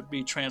easily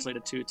be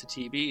translated to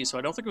TV. So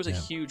I don't think it was a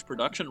huge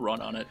production run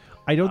on it.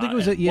 I don't think it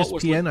was at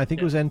ESPN. I think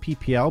it was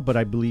NPPL, but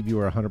I believe you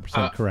are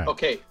 100% correct.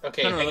 Okay,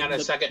 No, hang on a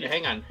second.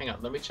 Hang on.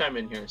 Let me chime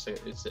in here and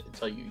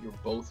tell you you're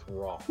both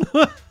wrong.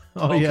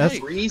 Oh, yes.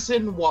 The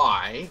reason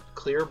why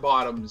clear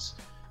bottoms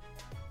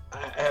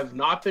have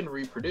not been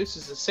reproduced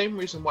is the same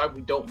reason why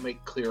we don't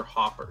make clear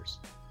hoppers.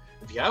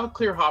 If you have a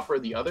clear hopper,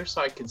 the other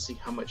side can see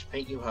how much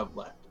paint you have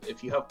left.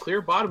 If you have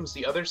clear bottoms,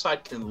 the other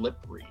side can lip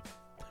read.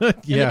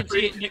 Yeah,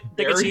 They can see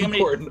Very how many.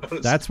 important. on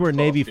a that's where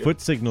football Navy field.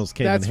 foot signals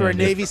came That's in where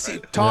handy.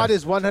 Navy. Todd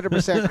is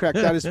 100% correct.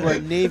 That is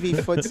where Navy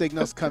foot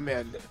signals come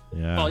in.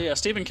 Yeah. Oh yeah,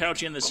 Stephen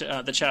Couchy in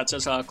the chat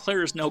says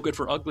clear is no good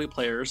for ugly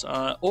players,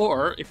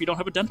 or if you don't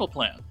have a dental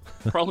plan,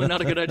 probably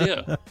not a good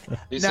idea.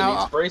 Lisa Now,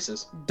 needs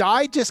braces.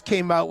 Dye just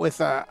came out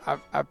with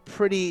a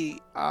pretty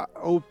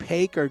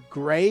opaque or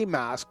gray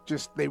mask.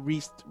 Just they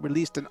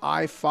released an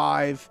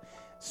i5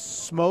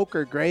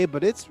 smoker gray,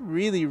 but it's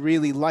really,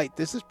 really light.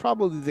 This is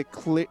probably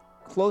the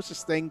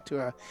closest thing to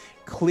a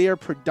clear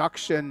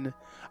production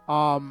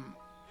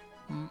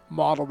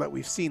model that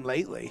we've seen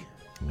lately.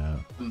 Yeah.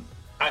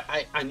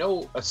 I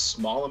know a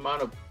small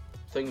amount of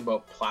thing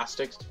about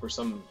plastics for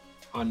some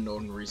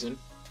unknown reason,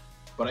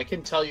 but I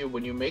can tell you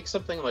when you make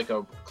something like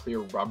a clear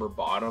rubber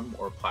bottom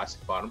or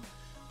plastic bottom,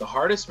 the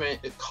hardest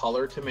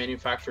color to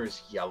manufacture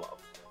is yellow.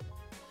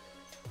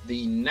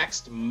 The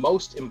next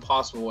most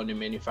impossible one to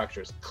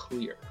manufacture is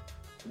clear.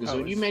 Because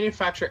when you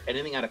manufacture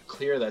anything out of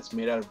clear that's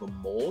made out of a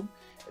mold,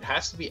 it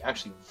has to be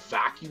actually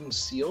vacuum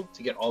sealed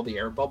to get all the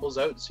air bubbles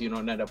out, so you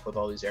don't end up with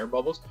all these air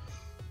bubbles.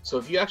 So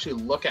if you actually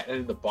look at any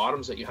of the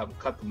bottoms that you haven't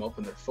cut them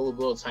open, they're full of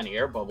little tiny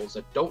air bubbles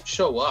that don't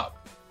show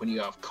up when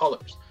you have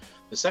colors.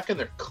 The second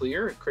they're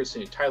clear, it creates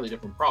an entirely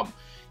different problem.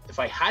 If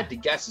I had to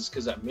guess, it's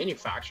because that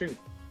manufacturing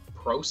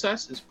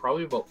process is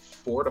probably about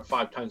 4 to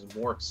 5 times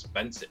more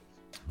expensive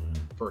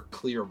for a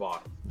clear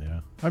bottom.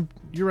 Yeah.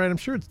 You're right. I'm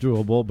sure it's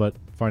doable, but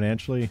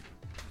financially,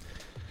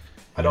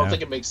 I don't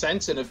think it makes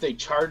sense. And if they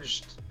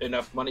charged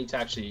enough money to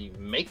actually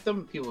make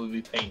them, people would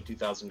be paying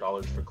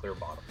 $2,000 for clear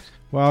bottoms.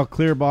 well,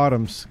 clear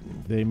bottoms,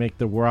 they make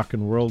the rock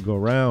and world go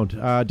round.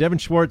 Devin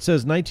Schwartz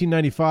says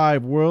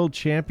 1995 World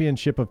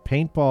Championship of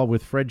Paintball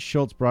with Fred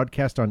Schultz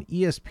broadcast on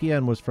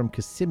ESPN was from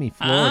Kissimmee,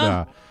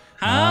 Florida.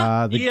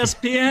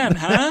 ESPN,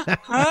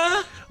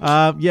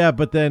 huh? Yeah,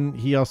 but then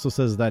he also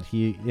says that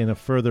he, in a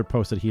further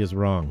post, that he is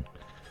wrong.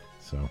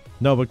 So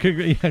no, but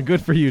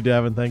good for you,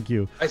 Devin. Thank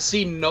you. I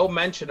see no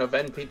mention of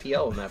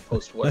NPPL in that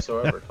post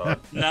whatsoever, Todd.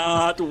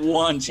 Not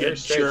once, you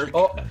jerk.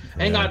 Oh,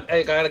 hang on.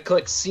 I gotta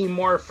click see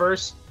more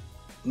first.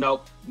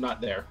 Nope,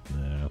 not there.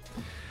 Yeah.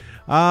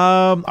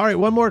 All right,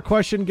 one more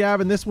question,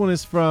 Gavin. This one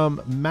is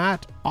from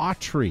Matt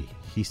Autry.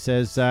 He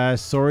says,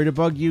 sorry to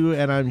bug you,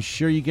 and I'm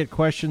sure you get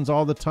questions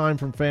all the time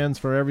from fans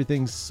for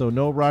everything, so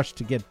no rush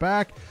to get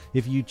back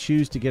if you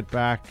choose to get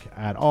back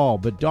at all.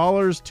 But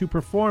dollars to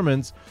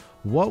performance,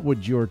 what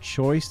would your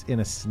choice in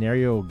a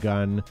scenario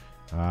gun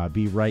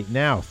be right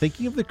now?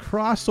 Thinking of the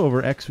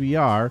crossover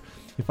XVR,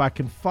 if I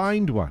can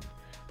find one,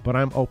 but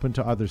I'm open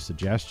to other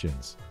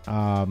suggestions.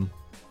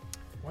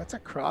 What's a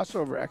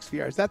crossover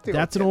XVR? Is that the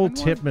That's an old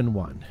Tippmann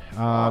one.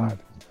 God.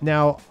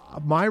 Now,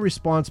 my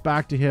response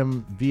back to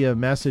him via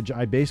message,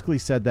 I basically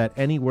said that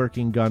any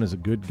working gun is a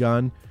good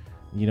gun.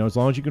 You know, as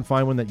long as you can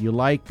find one that you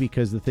like,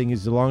 because the thing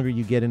is, the longer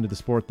you get into the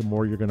sport, the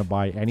more you're going to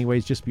buy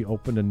anyways. Just be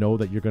open to know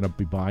that you're going to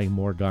be buying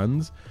more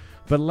guns.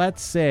 But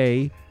let's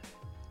say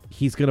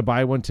he's going to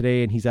buy one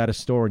today and he's at a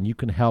store and you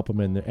can help him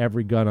and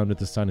every gun under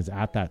the sun is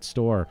at that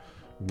store.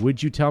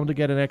 Would you tell him to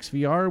get an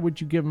XVR or would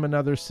you give him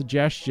another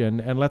suggestion?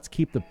 And let's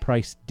keep the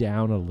price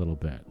down a little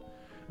bit.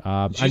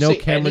 Did you say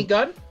Cameron, any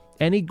gun?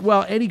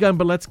 any gun,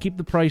 but let's keep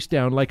the price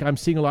down. Like I'm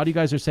seeing a lot of you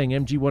guys are saying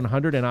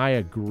MG100, and I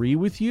agree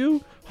with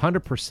you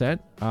 100%.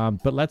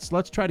 But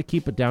let's try to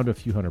keep it down to a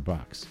few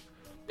 $100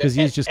 because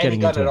he's just getting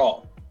any gun into at it.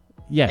 all.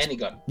 Yes. Any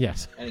gun.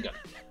 Yes. Any gun.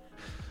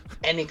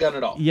 Any gun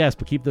at all. Yes,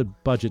 but keep the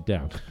budget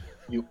down.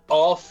 You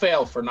all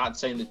fail for not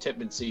saying the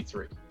Tippmann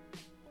C3.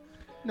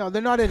 No,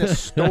 they're not in a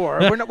store.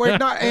 We're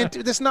not.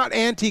 This is not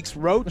Antiques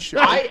Roadshow.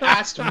 I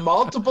asked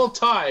multiple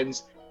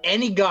times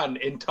any gun,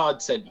 and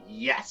Todd said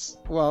yes.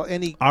 Well,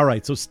 any. All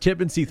right, so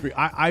Tippmann C3.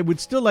 I would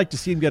still like to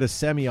see him get a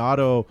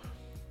semi-auto,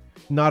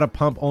 not a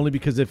pump, only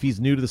because if he's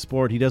new to the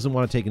sport, he doesn't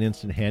want to take an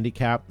instant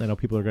handicap. I know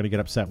people are going to get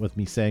upset with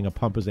me saying a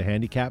pump is a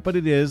handicap, but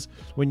it is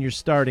when you're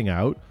starting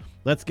out.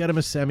 Let's get him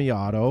a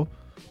semi-auto.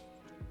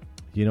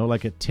 You know,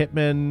 like a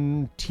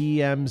Tippmann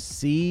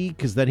TMC,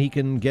 because then he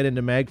can get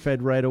into MagFed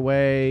right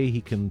away.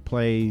 He can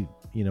play,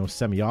 you know,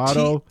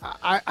 semi-auto.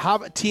 How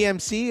about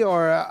TMC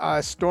or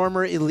a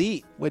Stormer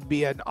Elite would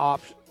be an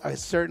option.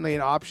 Certainly an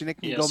option. It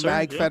can Yes, go sir,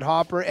 MagFed yeah.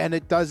 hopper, and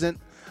it doesn't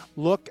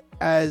look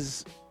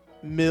as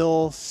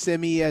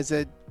semi as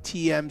a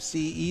TMC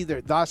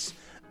either. Thus,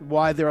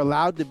 why they're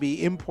allowed to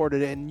be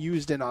imported and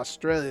used in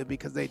Australia,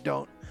 because they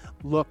don't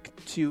look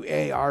too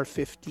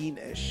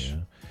AR-15-ish.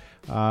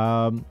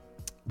 Yeah.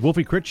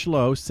 Wolfie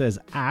Critchlow says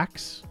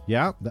Axe.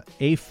 Yeah, the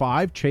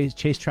A5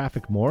 chase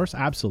traffic Morse.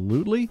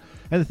 Absolutely.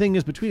 And the thing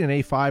is, between an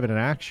A5 and an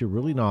Axe, you're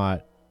really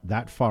not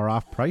that far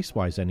off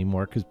price-wise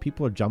anymore because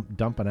people are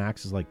dumping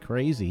Axes like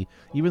crazy,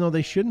 even though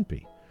they shouldn't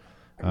be.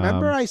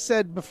 Remember I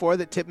said before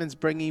that Tippmann's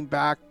bringing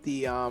back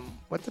the,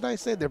 what did I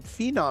say? Their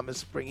Phenom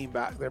is bringing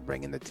back. They're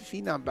bringing the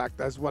Phenom back.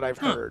 That's what I've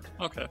heard.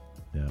 Okay.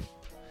 Yeah.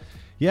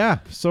 Yeah,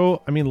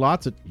 so I mean,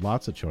 lots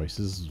of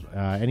choices.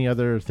 Any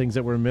other things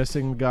that we're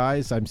missing,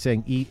 guys? I'm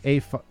saying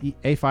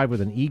A5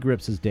 with an E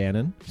grips is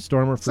Dannon.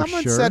 Stormer for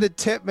Someone sure. said a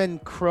Tippmann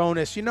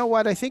Cronus. You know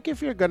what? I think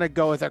if you're going to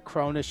go with a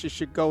Cronus, you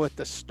should go with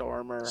the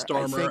Stormer.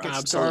 Stormer, I think it's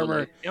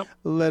absolutely. Stormer,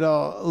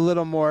 Yep. a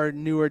little more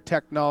newer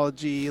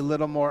technology, a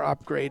little more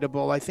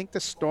upgradable. I think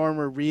the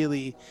Stormer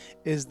really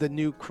is the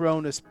new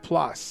Cronus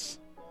Plus.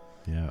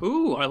 Yeah.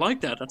 Ooh, I like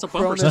that. That's a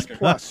bumper Cronus sticker.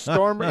 Plus.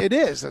 Stormer. It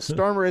is. A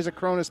Stormer is a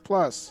Cronus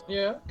Plus.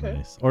 Yeah, okay.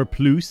 Nice. Or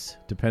plus,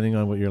 depending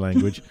on what your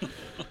language.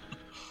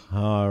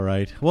 All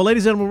right. Well,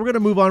 ladies and gentlemen, we're going to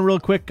move on real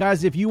quick.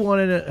 Guys, if you want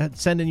to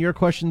send in your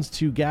questions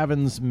to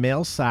Gavin's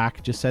mail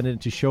sack, just send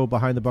it to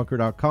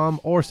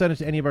showbehindthebunker.com or send it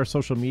to any of our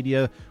social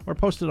media or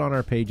post it on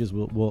our pages.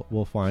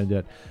 We'll find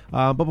it.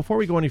 But before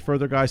we go any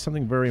further, guys,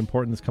 something very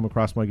important that's come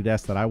across my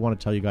desk that I want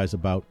to tell you guys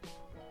about.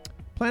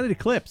 Planet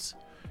Eclipse.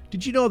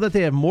 Did you know that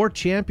they have more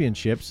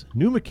championships,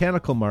 new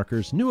mechanical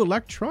markers, new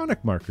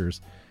electronic markers,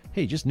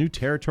 hey, just new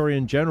territory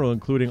in general,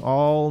 including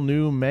all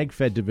new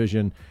MagFed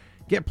division?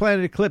 Get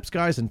Planet Eclipse,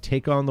 guys, and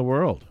take on the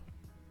world.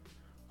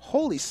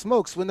 Holy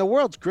smokes, when the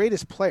world's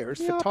greatest players,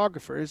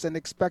 photographers, and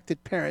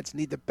expected parents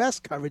need the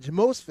best coverage,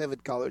 most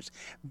vivid colors,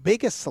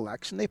 biggest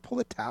selection, they pull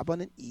a tab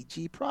on an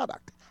EG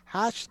product.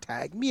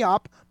 Hashtag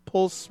MEOP,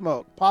 pull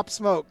smoke, pop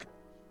smoke.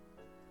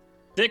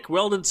 Thick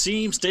welded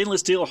seam,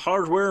 stainless steel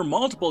hardware,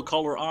 multiple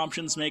color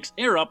options makes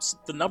AirUps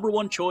the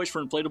 #1 choice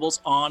for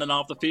inflatables on and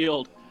off the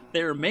field.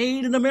 They are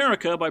made in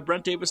America by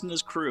Brent Davis and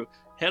his crew.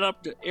 Head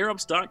up to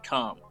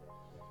airups.com.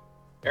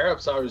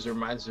 AirUps always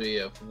reminds me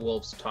of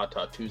Wolf's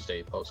Tata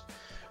Tuesday post.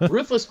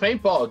 Ruthless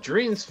Paintball,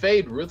 dreams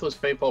fade. Ruthless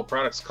Paintball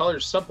products,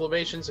 colors,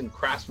 sublimations, and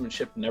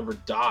craftsmanship never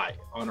die.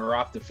 On or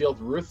off the field,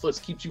 Ruthless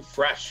keeps you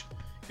fresh.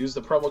 Use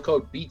the promo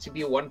code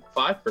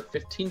BTB15 for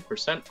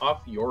 15%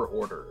 off your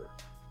order.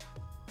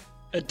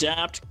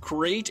 Adapt,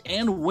 create,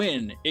 and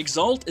win.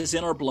 Exalt is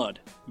in our blood.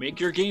 Make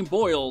your game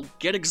boil.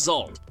 Get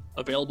Exalt.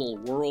 Available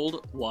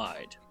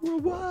worldwide.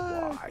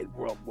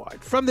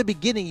 Worldwide. From the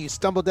beginning, you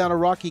stumbled down a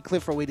rocky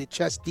cliff or waded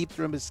chest deep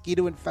through a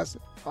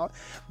mosquito-infested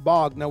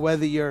bog. Now,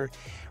 whether you're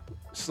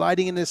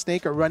sliding in a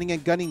snake or running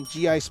and gunning,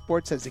 GI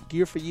Sports has the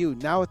gear for you.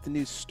 Now with the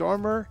new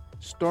Stormer,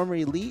 Stormer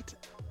Elite,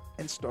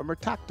 and Stormer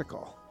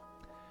Tactical.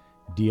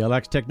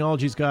 DLX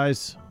Technologies,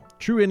 guys.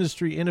 True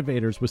industry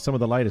innovators with some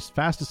of the lightest,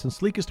 fastest, and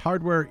sleekest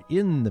hardware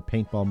in the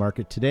paintball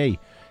market today.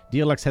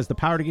 DLX has the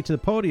power to get to the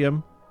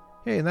podium.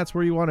 Hey, and that's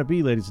where you want to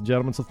be, ladies and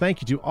gentlemen. So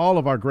thank you to all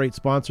of our great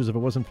sponsors. If it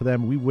wasn't for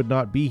them, we would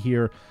not be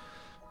here.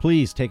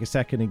 Please take a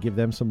second and give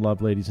them some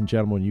love, ladies and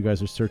gentlemen, when you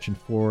guys are searching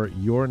for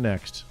your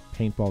next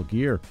paintball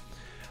gear.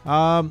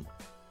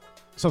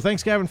 So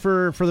thanks, Gavin,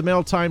 for the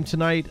mail time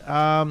tonight.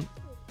 I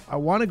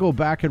want to go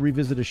back and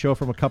revisit a show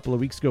from a couple of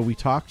weeks ago. We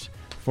talked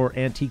for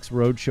Antiques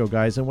Roadshow,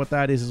 guys, and what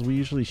that is we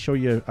usually show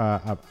you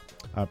a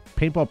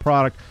paintball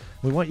product.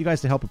 We want you guys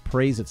to help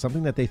appraise it,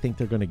 something that they think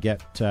they're going to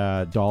get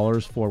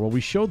dollars for. Well, we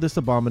showed this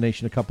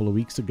abomination a couple of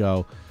weeks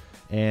ago,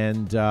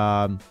 and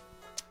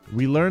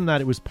we learned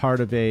that it was part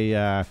of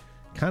a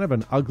kind of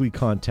an ugly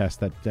contest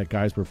that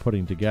guys were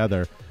putting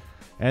together.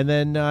 And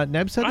then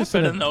Neb said I've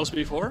been in those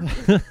before.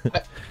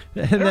 I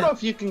don't know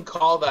if you can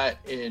call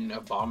that an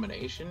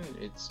abomination.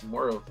 It's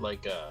more of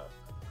like a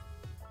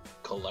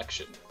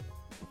collection.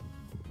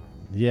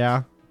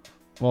 Yeah.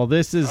 Well,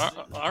 this is...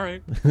 all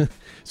right.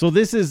 So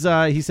this is,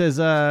 he says,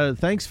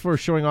 thanks for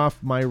showing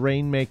off my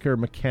Rainmaker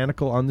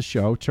mechanical on the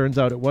show. Turns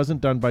out it wasn't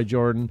done by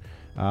Jordan,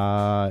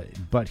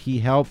 but he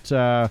helped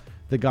the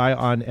guy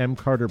on M.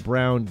 Carter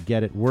Brown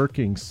get it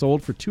working.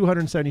 Sold for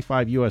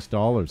 $275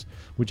 US,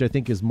 which I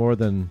think is more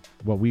than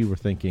what we were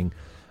thinking.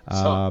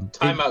 So,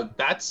 time out.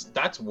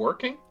 That's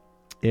working?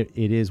 It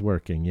is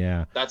working,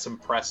 yeah. That's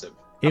impressive.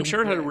 I'm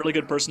sure it had a really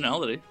good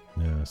personality.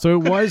 Yeah. So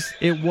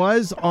it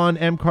was on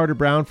M. Carter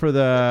Brown for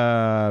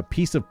the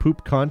piece of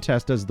poop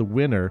contest as the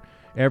winner.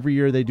 Every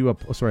year they do a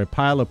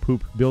pile of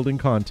poop building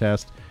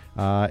contest,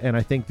 and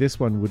I think this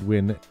one would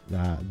win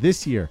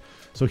this year.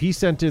 So he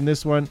sent in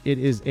this one. It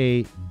is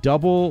a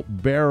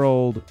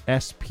double-barreled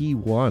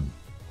SP1.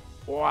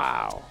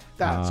 Wow,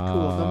 that's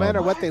cool. No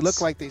matter what they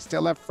look like, they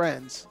still have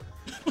friends.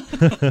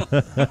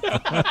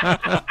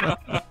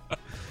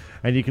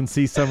 And you can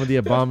see some of the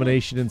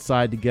abomination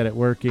inside to get it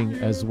working,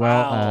 as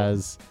well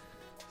as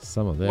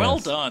some of this. Well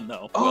done,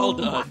 though. Well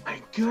done. My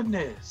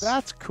goodness.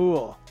 That's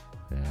cool.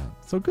 Yeah.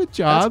 So good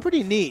job. That's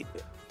pretty neat.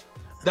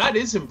 That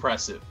is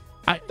impressive.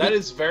 That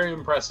is very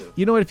impressive.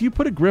 You know what? If you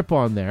put a grip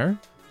on there,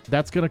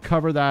 that's going to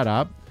cover that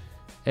up.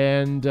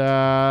 And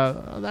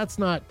that's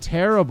not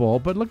terrible.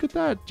 But look at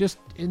that just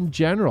in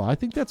general. I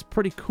think that's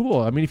pretty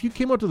cool. I mean, if you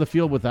came out to the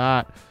field with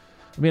that,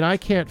 I mean, I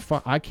can't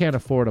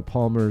afford a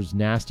Palmer's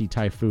Nasty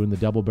Typhoon, the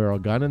double barrel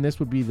gun, and this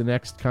would be the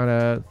next kind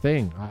of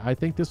thing. I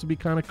think this would be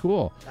kind of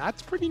cool.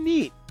 That's pretty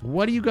neat.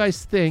 What do you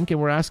guys think?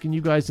 And we're asking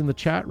you guys in the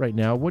chat right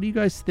now. What do you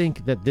guys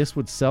think that this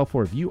would sell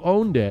for? If you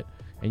owned it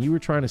and you were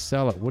trying to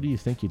sell it, what do you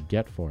think you'd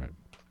get for it?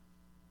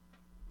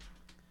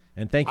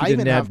 And thank you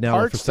to Nev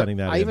Neller for setting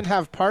that in. I even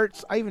have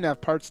parts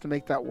to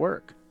make that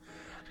work.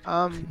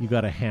 You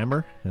got a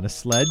hammer and a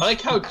sledge. I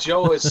like how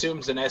Joe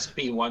assumes an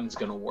SP1's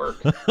going to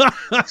work.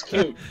 It's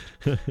cute.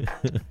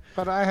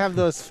 But I have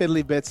those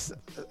fiddly bits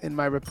in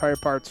my repair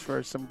parts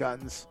for some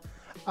guns.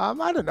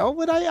 I don't know.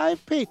 Would I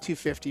pay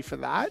 $250 for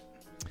that?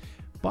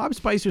 Bob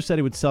Spicer said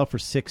it would sell for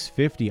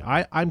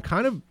 $650. I'm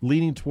kind of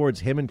leaning towards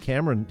him and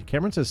Cameron.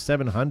 Cameron says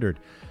 $700.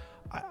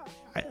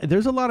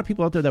 There's a lot of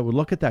people out there that would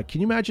look at that.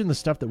 Can you imagine the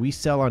stuff that we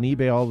sell on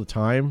eBay all the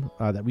time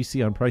that we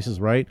see on Price is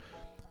Right?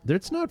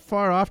 It's not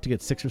far off to get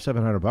 $600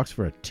 or $700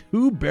 for a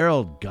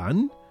 2-barreled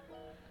gun.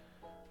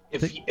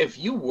 If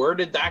you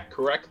worded that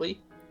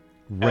correctly,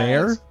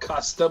 Rare,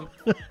 custom,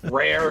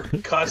 rare,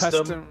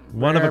 custom,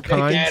 one of a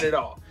kind. Added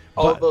all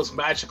of those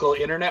magical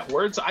internet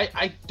words.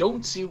 I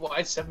don't see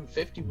why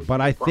 $750 would. But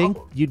be I a think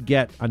problem. you'd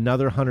get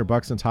another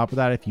 $100 on top of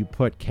that if you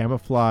put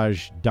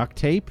camouflage duct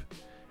tape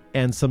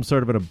and some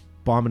sort of an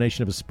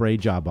abomination of a spray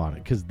job on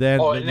it, because then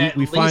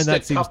we find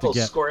that seems to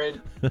get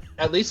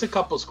at least a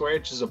couple square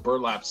inches of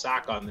burlap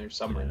sack on there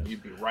somewhere. Yeah.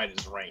 You'd be right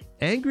as rain.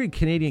 Angry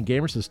Canadian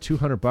Gamer says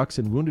 $200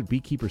 and Wounded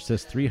Beekeeper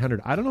says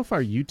 $300. I don't know if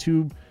our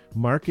YouTube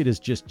market is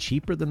just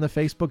cheaper than the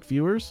Facebook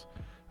viewers,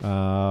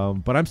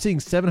 but I'm seeing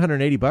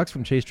 $780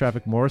 from Chase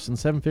Traffic Morris and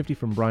 $750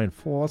 from Brian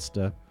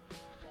Foster.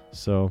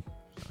 So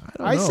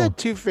I said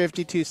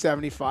 $250,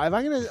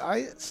 $275.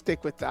 I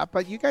stick with that,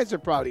 but you guys are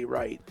probably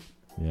right.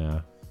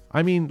 Yeah.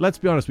 I mean, let's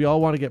be honest. We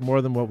all want to get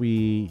more than what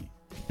we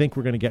think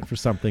we're going to get for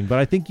something, but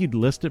I think you'd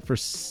list it for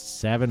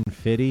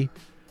 $750.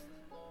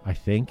 I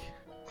think.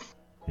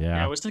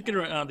 Yeah. I was thinking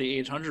around the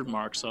 800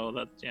 mark,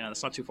 so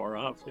that's not too far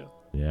off. Yeah.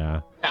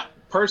 Yeah.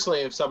 Personally,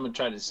 if someone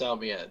tried to sell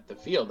me at the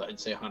field, I'd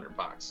say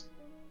 $100.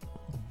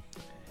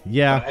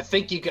 Yeah. But I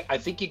think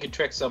you could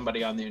trick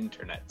somebody on the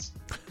internet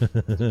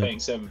paying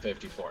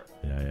 $750 for it.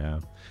 Yeah.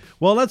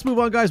 Well, let's move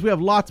on, guys. We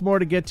have lots more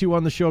to get to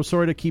on the show.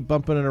 Sorry to keep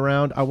bumping it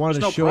around. I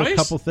wanted to show a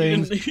couple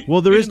things.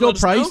 Well, there is no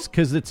price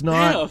because it's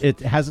not. Yeah. It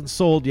hasn't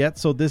sold yet.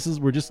 So this is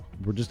we're just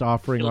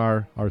offering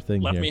our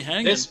thing here. Let me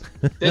hang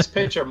this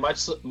picture,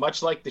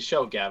 much like the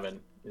show, Gavin,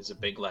 is a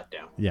big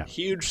letdown. Yeah,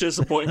 huge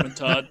disappointment,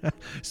 Todd.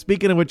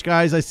 Speaking of which,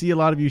 guys, I see a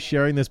lot of you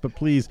sharing this, but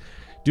please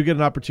do get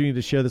an opportunity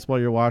to share this while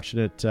you're watching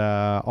it.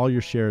 All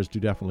your shares do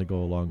definitely go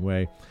a long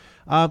way.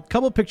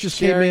 Couple pictures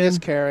sharing came in. Is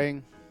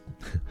caring.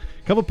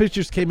 A couple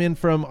pictures came in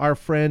from our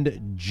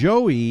friend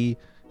Joey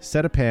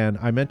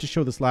Setapan. I meant to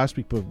show this last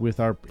week, but with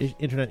our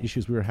internet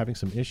issues, we were having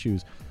some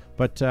issues.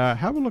 But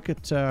have a look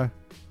at their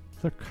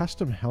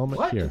custom helmet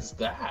here. What is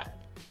that?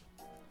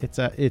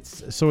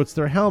 It's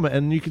their helmet,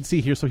 and you can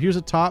see here. So here's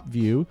a top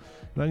view,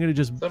 and I'm going to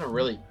just. It's on a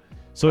really.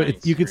 So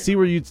you can see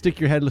where you'd stick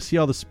your head. Let's see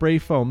all the spray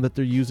foam that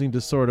they're using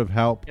to sort of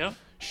help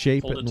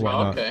shape it and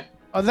whatnot. Okay.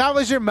 Oh, that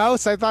was your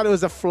mouse? I thought it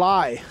was a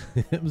fly.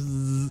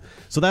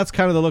 So that's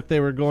kind of the look they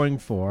were going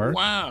for.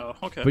 Wow.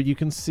 Okay. But you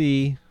can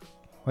see.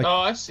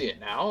 I see it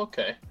now.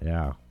 Okay.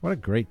 Yeah. What a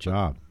great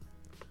job.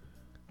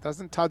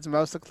 Doesn't Todd's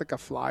mouse look like a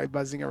fly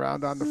buzzing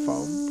around on the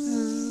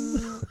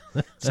phone?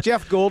 It's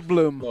Jeff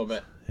Goldblum. A little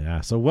bit.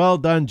 Yeah. So well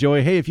done,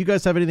 Joey. Hey, if you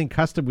guys have anything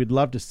custom, we'd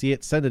love to see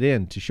it. Send it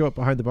in to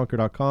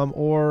showupbehindthebunker.com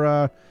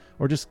or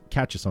just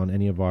catch us on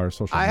any of our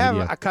social media. I have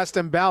a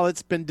custom bell.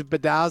 It's been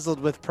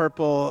bedazzled with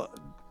purple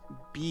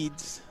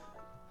beads.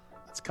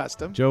 It's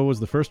custom. Joe was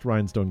the first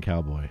rhinestone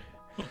cowboy.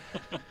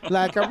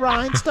 Like a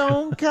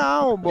rhinestone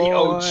cowboy.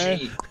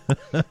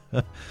 The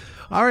OG.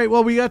 All right,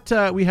 well, we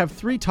have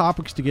 3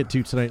 topics to get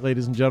to tonight,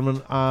 ladies and gentlemen.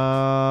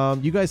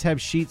 You guys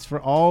have sheets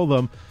for all of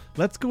them.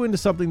 Let's go into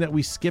something that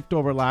we skipped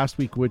over last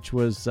week, which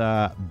was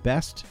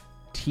best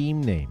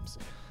team names.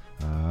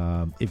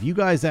 If you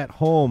guys at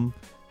home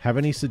have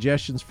any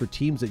suggestions for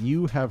teams that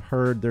you have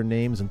heard their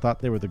names and thought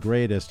they were the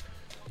greatest,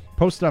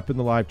 post it up in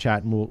the live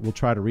chat, and we'll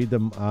try to read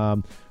them.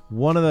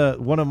 One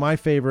of my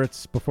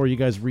favorites before you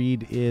guys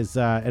read is,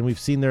 and we've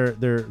seen their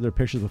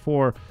pictures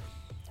before,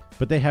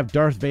 but they have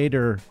Darth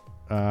Vader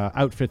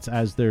outfits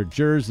as their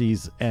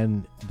jerseys,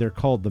 and they're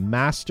called the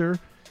Master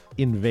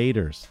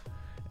Invaders.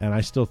 And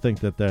I still think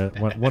that they're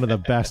one of the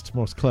best,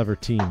 most clever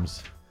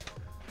teams.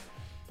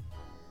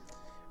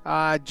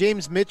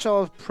 James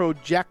Mitchell,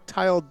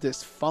 Projectile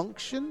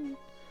Dysfunction.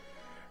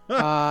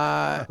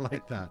 I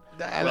like that.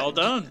 Well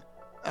done.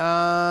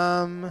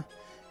 Sean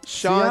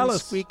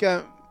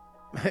Squeaka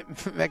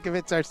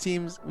Mekovitz, our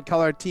teams, we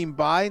call our team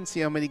bye and see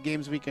how many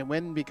games we can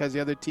win because the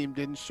other team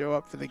didn't show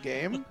up for the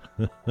game.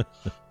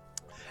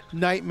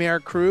 Nightmare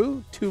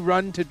Crew, 2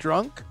 Run to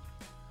Drunk.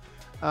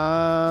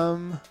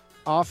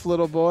 Off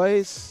Little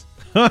Boys.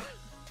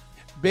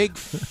 Big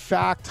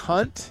Fact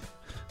Hunt.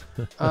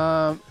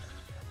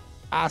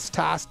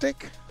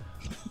 Astastic.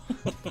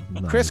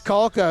 Nice. Chris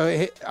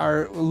Kalka,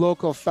 our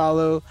local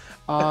fellow,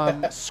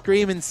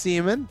 Screamin'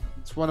 Seaman.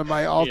 It's one of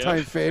my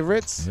all-time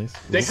favorites. Nice.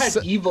 They had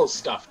evil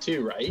stuff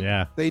too, right?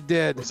 Yeah. They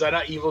did. Was that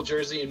not evil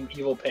jersey and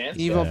evil pants?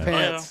 Evil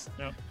pants.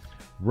 Oh, yeah.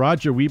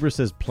 Roger Weber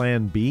says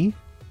Plan B.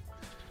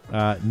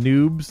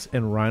 Noobs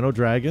and Rhino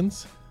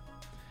Dragons.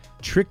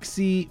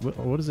 Trixie,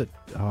 what is it?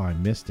 Oh, I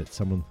missed it.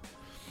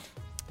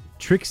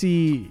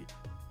 Trixie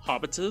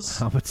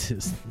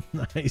Hobbitses.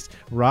 Nice.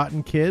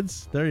 Rotten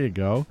Kids. There you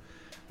go.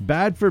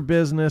 Bad for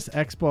business.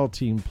 X-Ball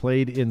team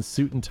played in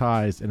suit and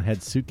ties and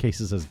had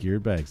suitcases as gear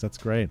bags. That's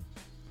great.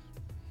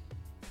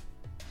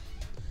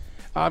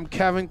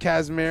 Kevin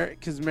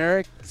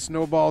Kazmarek,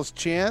 Snowball's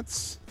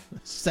Chance.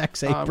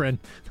 Sex apron.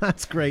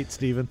 That's great,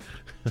 Steven.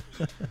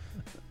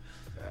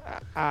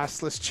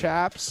 Assless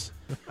Chaps.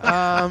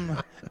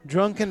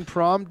 Drunken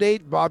Prom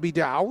Date, Bobby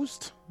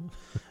Doused.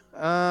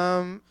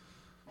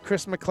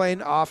 Chris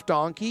McLean, Off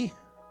Donkey.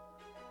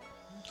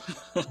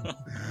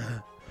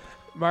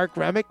 Mark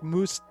Remick,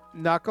 Moose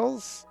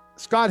Knuckles.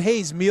 Scott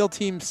Hayes, Meal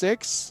Team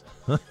 6.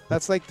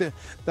 That's the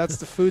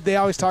food they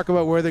always talk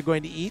about where they're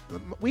going to eat.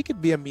 We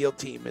could be a meal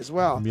team as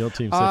well. Meal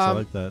team 6, I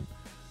like that.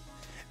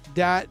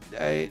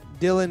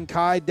 Dylan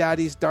Kai,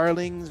 Daddy's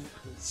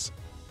Darlings.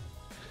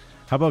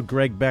 How about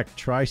Greg Beck,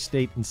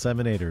 Tri-State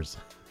Inseminators?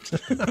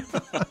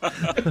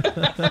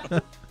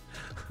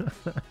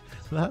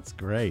 That's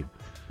great.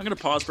 I'm going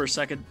to pause for a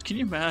second. Can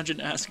you imagine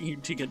asking you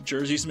to get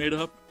jerseys made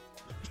up?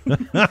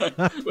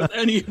 With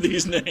any of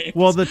these names.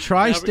 Well, the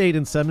Tri-State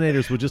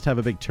Inseminators would just have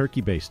a big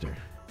turkey baster.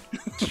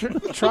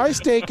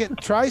 Tri-State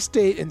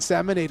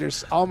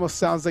Inseminators almost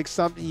sounds like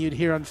something you'd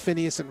hear on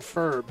Phineas and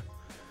Ferb.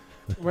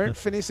 Weren't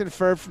Phineas and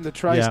Ferb from the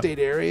Tri-State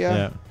area?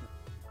 Yeah.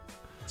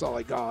 That's all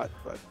I got.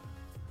 But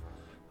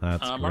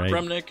that's Mark great.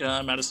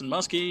 Remnick, Madison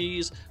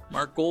Muskies,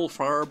 Mark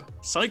Goldfarb,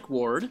 Psych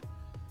Ward,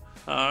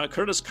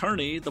 Curtis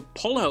Carney, the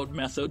pullout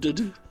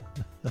method.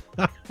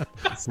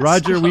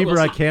 Roger Weaver,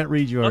 I can't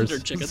read yours.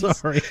 Thunder Chickens.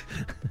 Sorry.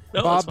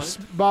 No,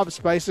 Bob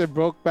Spicer,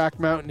 Brokeback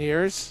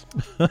Mountaineers.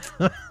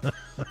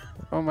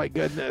 Oh my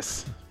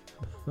goodness.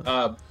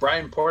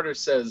 Brian Porter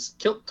says,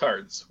 kilt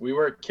tards. We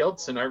wear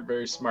kilts and aren't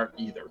very smart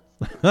either.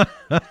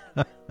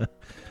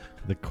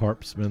 The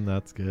Corpseman,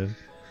 that's good.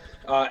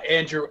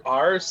 Andrew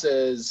R.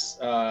 says,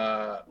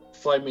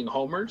 Flaming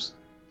Homers.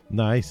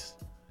 Nice.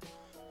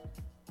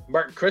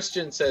 Martin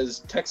Christian says,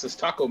 Texas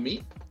taco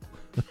meat.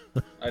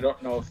 I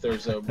don't know if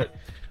there's a... But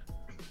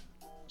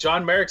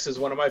John Merrick says,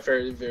 one of my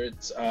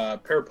favorites,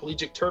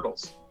 Paraplegic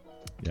Turtles.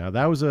 Yeah,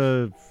 that was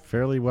a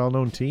fairly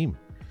well-known team.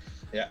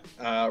 Yeah.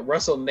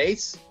 Russell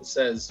Nace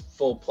says,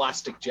 full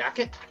plastic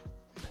jacket.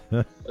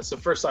 That's the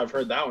first I've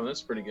heard that one.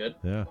 That's pretty good.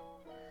 Yeah.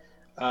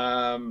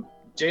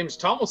 James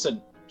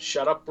Tomlinson,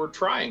 shut up, we're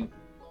trying.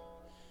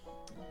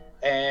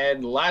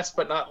 And last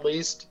but not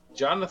least,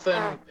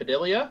 Jonathan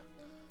Padilla,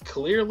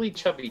 clearly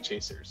chubby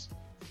chasers.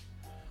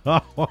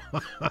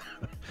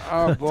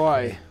 Oh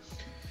boy.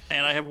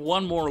 And I have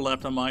one more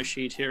left on my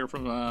sheet here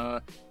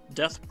from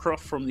Death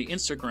Cruff from the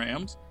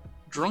Instagrams.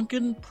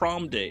 Drunken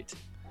Prom Date.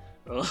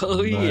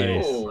 Oh,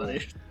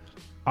 nice. Yeah.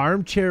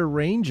 Armchair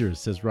Rangers,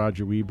 says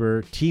Roger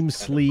Weber. Team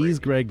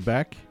Sleaze, Greg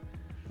Beck.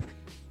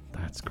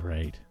 That's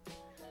great.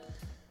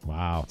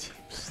 Wow.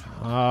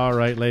 All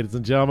right, ladies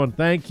and gentlemen,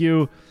 thank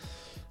you.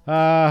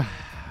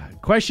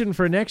 Question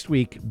for next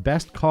week.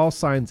 Best call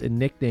signs and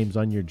nicknames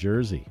on your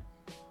jersey.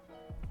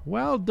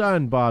 Well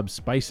done, Bob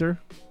Spicer.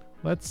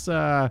 Let's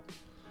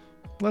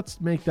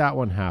make that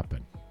one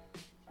happen.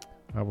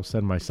 I will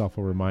send myself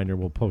a reminder.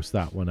 We'll post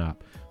that one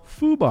up.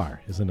 Fubar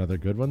is another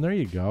good one. There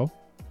you go.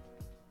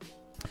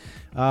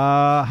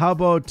 How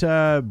about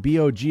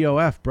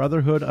BOGOF,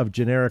 Brotherhood of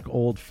Generic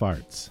Old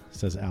Farts,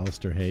 says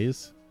Alistair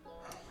Hayes.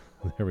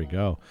 There we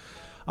go.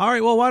 All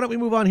right, well, why don't we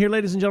move on here,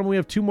 ladies and gentlemen? We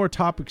have two more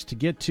topics to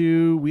get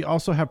to. We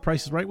also have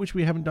Prices Right, which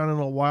we haven't done in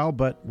a while,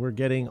 but we're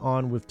getting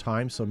on with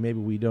time, so maybe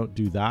we don't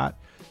do that.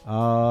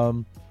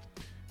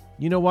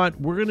 You know what?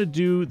 We're going to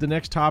do the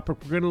next topic.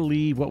 We're going to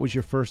leave what was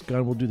your first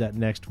gun. We'll do that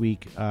next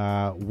week.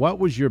 What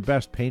was your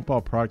best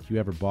paintball product you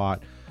ever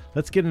bought?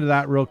 Let's get into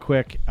that real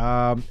quick.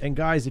 And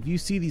guys, if you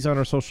see these on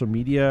our social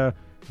media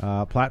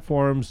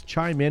platforms,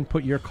 chime in,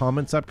 put your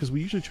comments up, because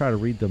we usually try to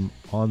read them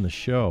on the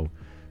show.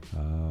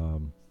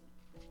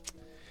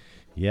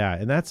 Yeah,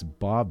 and that's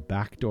Bob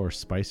Backdoor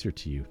Spicer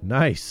to you.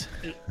 Nice.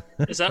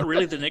 Is that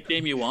really the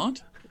nickname you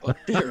want? Oh,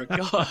 dear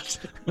God.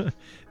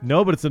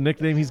 No, but it's a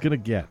nickname he's going to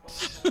get.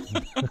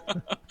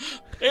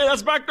 Hey,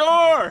 that's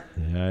Backdoor!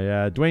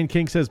 Yeah. Dwayne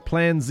King says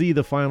Plan Z,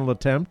 the final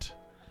attempt.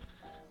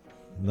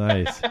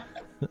 Nice.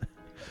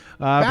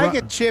 Bag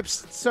of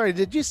Chips. Sorry,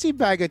 did you see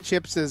Bag of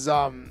Chips'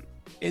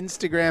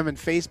 Instagram and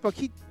Facebook?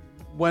 He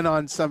went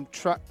on some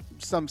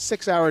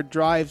 6-hour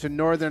drive to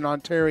northern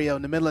Ontario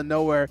in the middle of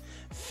nowhere,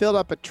 filled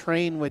up a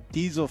train with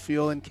diesel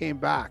fuel, and came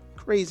back.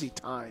 Crazy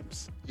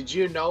times. Did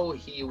you know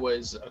he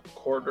was a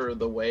quarter of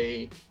the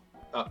way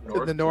up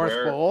north to the North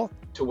Pole?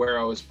 To where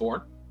I was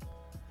born.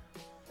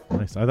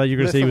 Nice. I thought you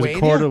were going to say he was a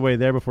quarter of the way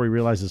there before he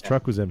realized his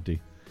truck was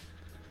empty.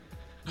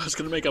 I was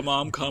going to make a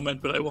mom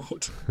comment, but I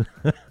won't.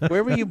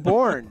 Where were you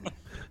born?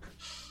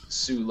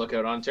 Sioux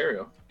Lookout,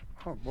 Ontario.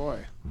 Oh,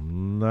 boy.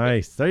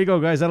 Nice. There you go,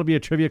 guys. That'll be a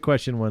trivia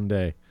question one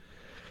day.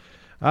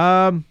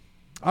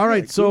 All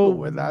right, so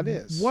where that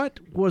is. What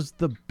was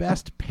the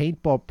best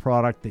paintball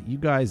product that you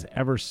guys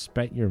ever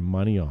spent your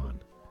money on?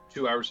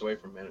 2 hours away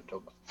from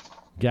Manitoba.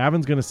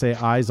 Gavin's going to say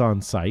Eyes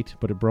on Sight,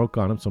 but it broke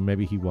on him, so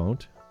maybe he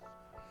won't.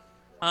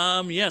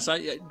 Yes,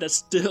 that's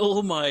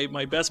still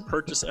my best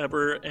purchase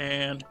ever.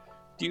 And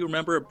do you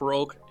remember it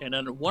broke? And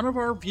then one of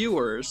our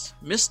viewers,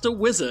 Mr.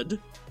 Wizard,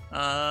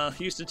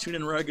 he used to tune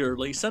in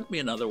regularly. He sent me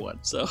another one,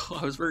 so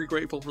I was very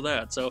grateful for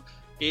that. So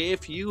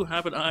if you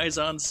have an Eyes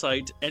on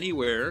site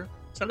anywhere,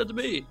 send it to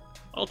me.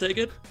 I'll take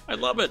it. I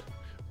love it.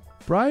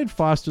 Brian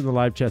Foster in the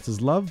live chat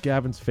says, love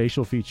Gavin's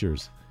facial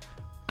features.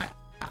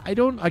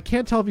 I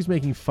can't tell if he's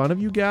making fun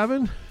of you,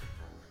 Gavin.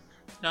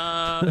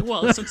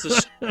 Well, since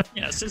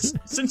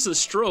the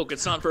stroke,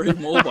 it's not very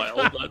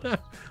mobile,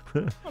 but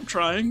I'm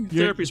trying.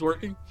 Therapy's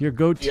working. Your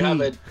goatee. You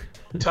have a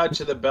touch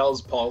of the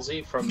Bell's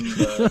palsy from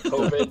the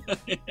COVID.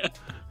 Yeah.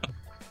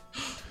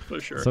 For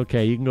sure. It's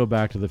okay. You can go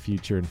back to the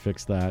future and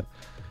fix that.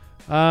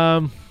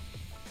 All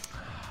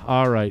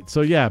right.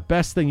 So, yeah,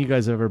 best thing you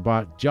guys ever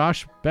bought.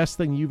 Josh, best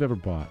thing you've ever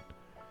bought.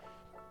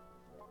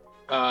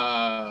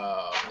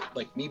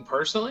 Like me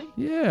personally?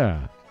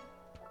 Yeah.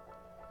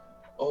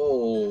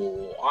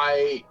 Oh,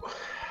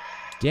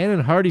 Dan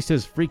and Hardy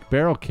says Freak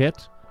Barrel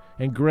Kit.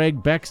 And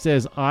Greg Beck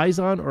says Eyes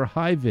On or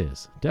High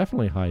Vis.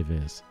 Definitely High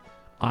Vis.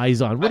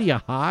 Eyes On. What are you,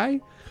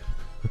 high?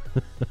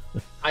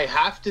 I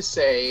have to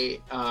say,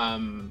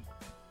 the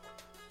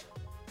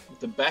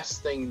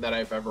best thing that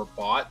I've ever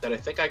bought, that I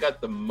think I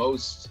got the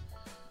most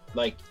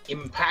like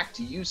impact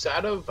use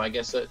out of, I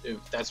guess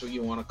if that's what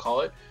you want to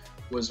call it,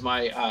 was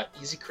my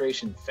Easy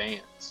Creation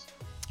fans.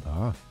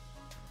 Ah.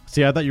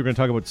 See, I thought you were going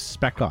to talk about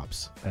Spec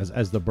Ops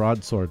as the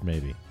broadsword,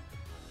 maybe.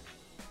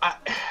 I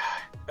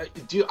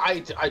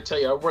tell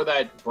you, I wore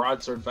that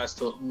broadsword vest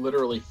till it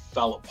literally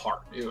fell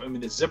apart. I mean,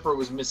 the zipper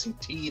was missing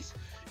teeth.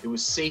 It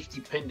was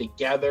safety pinned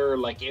together.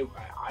 Like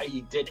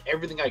I did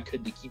everything I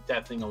could to keep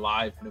that thing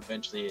alive, and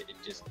eventually it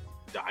just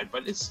died.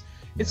 But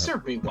it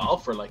served me well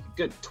for like a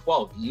good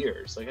 12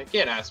 years. Like I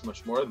can't ask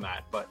much more than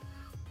that. But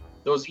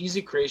those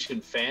Easy Creation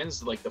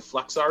fans, like the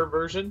Flexar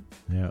version,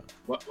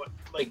 what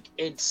like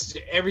it's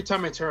every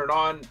time I turn it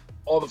on,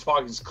 all the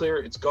fog is clear,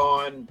 it's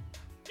gone,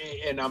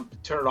 and I'm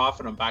turn it off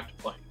and I'm back to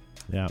playing.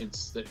 Yeah,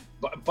 it's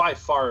by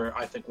far,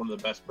 I think, one of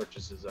the best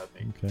purchases I've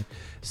made. Okay.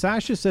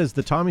 Sasha says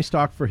the Tommy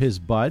stock for his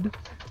bud.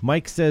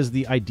 Mike says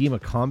the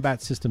IDEMA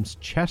Combat Systems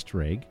chest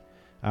rig.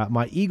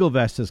 My Eagle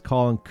vest is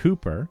Colin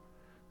Cooper.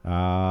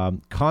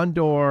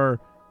 Condor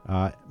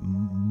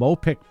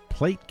Mopic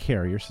plate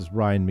carrier says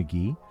Ryan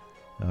McGee.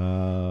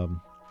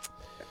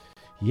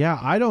 Yeah,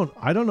 I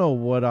don't know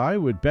what I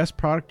would. Best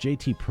product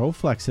JT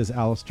ProFlex says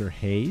Alistair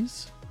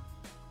Hayes.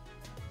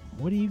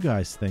 What are you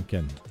guys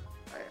thinking?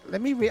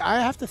 Let me read. I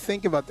have to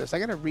think about this. I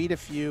got to read a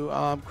few.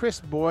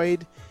 Chris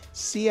Boyd,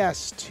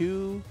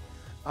 CS2,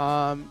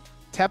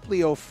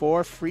 Tepley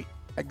 04,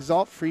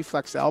 Exalt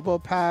Freeflex elbow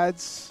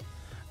pads,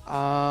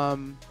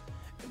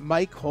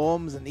 Mike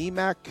Holmes and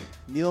EMAC,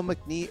 Neil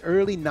McNee,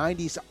 early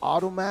 90s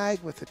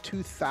Automag with a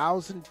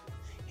 2000.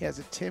 He has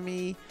a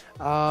Timmy,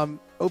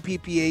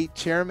 OPP8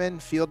 chairman,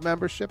 field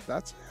membership.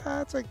 That's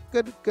a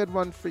good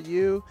one for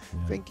you.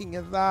 Yeah. Thinking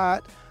of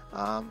that.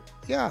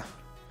 Yeah.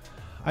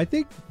 I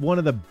think one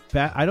of the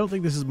best, I don't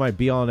think this is my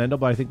be-all and end-all,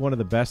 but I think one of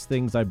the best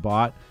things I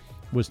bought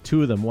was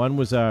two of them. One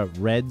was a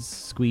Reds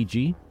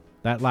squeegee.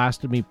 That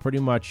lasted me pretty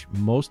much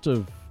most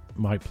of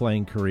my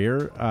playing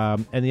career.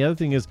 And the other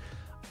thing is,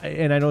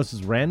 and I know this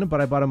is random,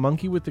 but I bought a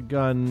Monkey with the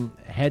Gun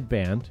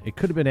headband. It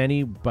could have been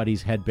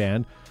anybody's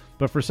headband,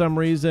 but for some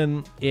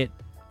reason,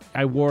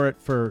 I wore it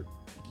for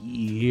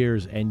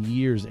years and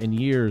years and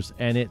years,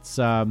 and it's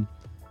kind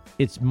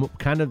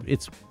of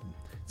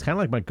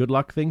like my good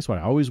luck thing, so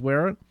I always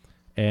wear it.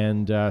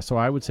 And so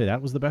I would say that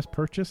was the best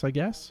purchase, I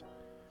guess.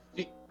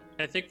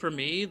 I think for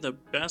me, the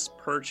best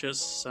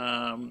purchase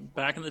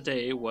back in the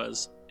day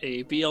was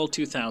a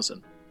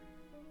BL2000.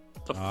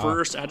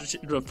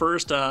 The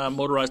first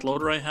motorized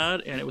loader I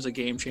had, and it was a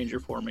game changer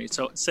for me.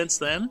 So since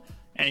then,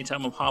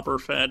 anytime I'm hopper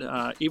fed,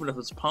 even if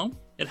it's a pump,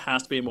 it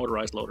has to be a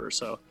motorized loader.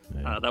 So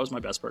that was my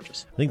best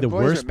purchase. I think the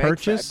worst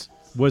purchase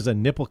was a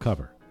nipple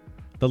cover.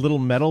 The little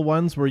metal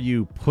ones where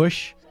you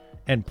push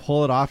and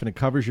pull it off and it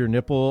covers your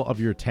nipple of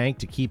your tank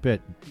to keep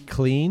it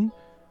clean.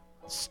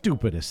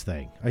 Stupidest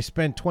thing. I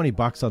spent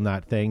 $20 on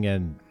that thing,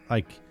 and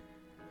like,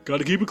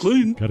 gotta keep it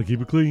clean.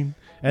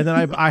 And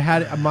then I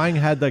had mine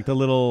had like the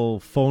little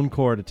phone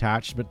cord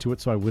attachment to it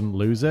so I wouldn't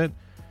lose it,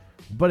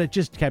 but it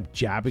just kept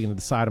jabbing into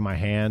the side of my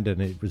hand,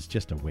 and it was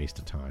just a waste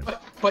of time.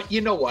 But you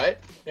know what?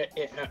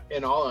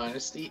 In all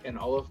honesty, in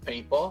all of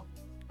paintball,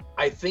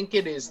 I think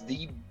it is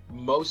the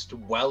most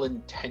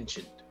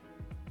well-intentioned.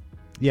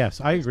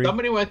 Yes, I agree.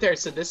 Somebody went there and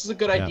said, this is a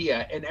good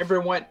idea. And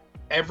everyone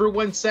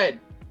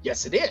said,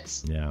 yes, it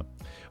is. Yeah.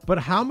 But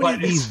how many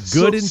of these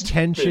good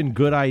intention,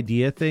 good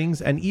idea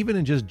things, and even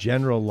in just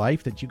general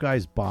life, that you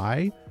guys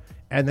buy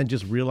and then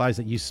just realize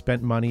that you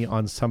spent money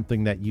on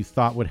something that you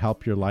thought would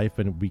help your life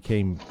and it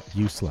became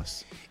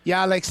useless?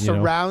 Yeah, like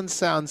surround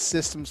sound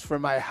systems for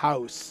my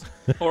house.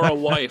 Or a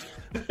wife.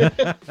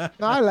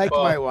 No, I like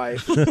my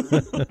wife.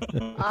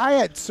 I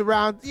had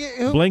surround.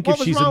 Blink if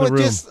she's in the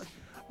room.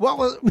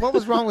 What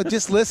was wrong with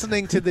just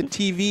listening to the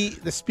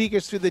TV, the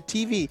speakers through the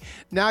TV?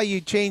 Now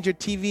you change your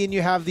TV and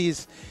you have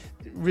these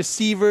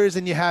receivers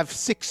and you have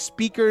 6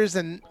 speakers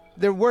and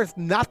they're worth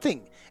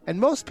nothing. And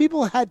most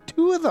people had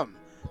 2 of them,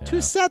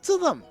 2 sets of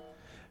them.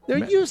 They're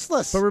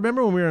useless. But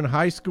remember when we were in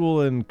high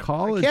school and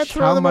college, can't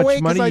throw how them much away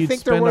 'cause money I you'd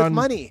think they're spend worth on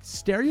money.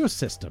 stereo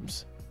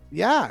systems.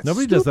 Yeah. it's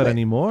Nobody does that stupid.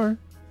 anymore.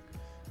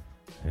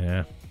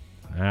 Yeah.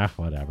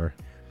 Whatever.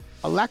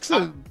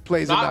 Alexa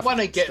plays Not enough want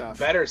to get stuff.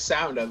 better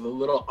sound out of the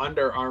little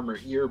Under Armour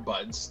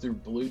earbuds through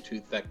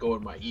Bluetooth that go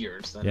in my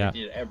ears than Yeah. I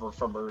did ever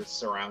from a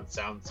surround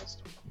sound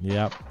system.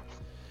 Yep.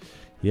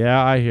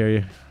 Yeah, I hear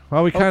you.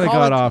 Well, we kind of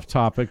Colin- got off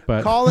topic,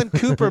 but Colin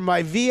Cooper,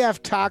 my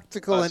VF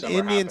Tactical That's and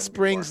never Indian happened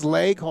Springs before.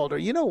 leg holder.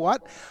 You know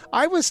what?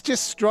 I was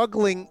just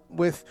struggling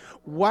with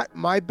what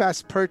my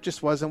best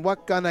purchase was and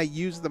what gun I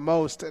used the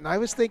most. And I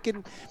was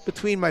thinking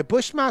between my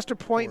Bushmaster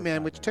Point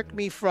Man, which took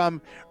me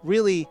from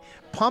really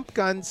pump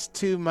guns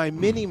to my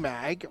mini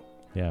mag,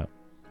 yeah.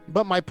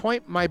 but my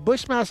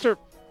Bushmaster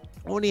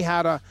only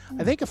had I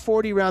think a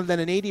 40 round, then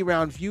an 80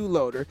 round view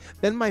loader.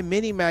 Then my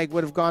mini mag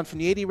would have gone from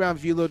the 80 round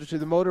view loader to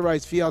the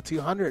motorized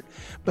VL200.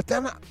 But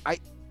then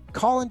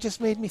Colin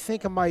just made me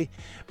think of my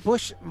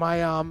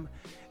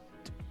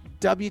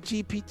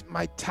WGP,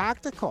 my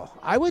tactical.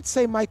 I would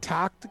say my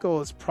tactical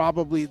is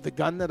probably the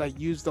gun that I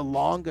use the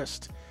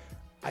longest.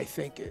 I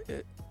think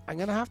I'm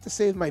gonna have to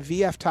say my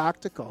VF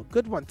Tactical.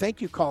 Good one,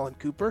 thank you, Colin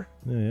Cooper.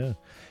 Yeah.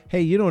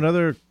 Hey,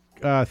 another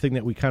thing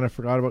that we kind of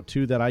forgot about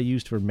too that I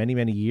used for many,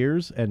 many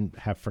years and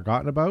have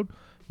forgotten about,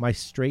 my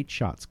straight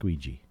shot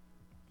squeegee.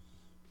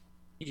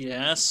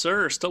 Yes,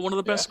 sir. Still one of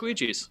the best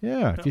squeegees.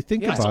 Yeah, if you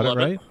think Yeah. about I it, love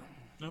it. right?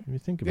 If you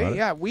think about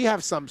Yeah, we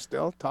have some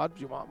still. Todd,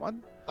 do you want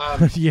one?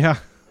 it. Yeah.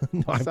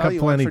 No, I'll I've sell got you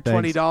plenty, one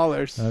for thanks.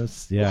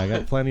 $20. Yeah, I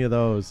got plenty of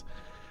those.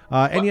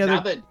 Any But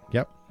other?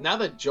 Yep. Now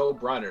that Joe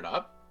brought it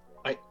up,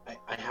 I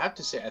have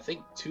to say I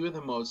think two of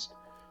the most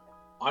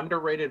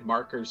underrated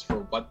markers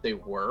for what they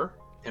were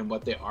and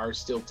what they are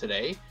still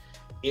today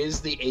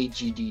is the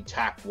AGD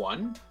TAC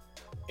 1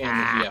 and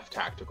the VF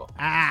Tactical.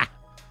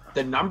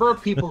 The number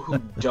of people who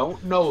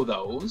don't know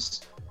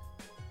those,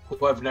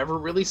 who have never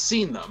really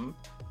seen them,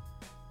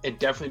 and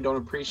definitely don't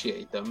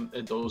appreciate them,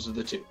 and those are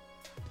the two.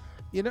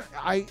 You know,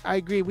 I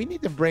agree. We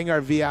need to bring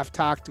our VF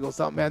Tacticals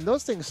out, man.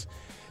 Those things,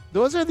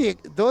 those were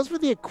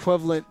the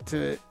equivalent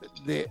to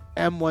the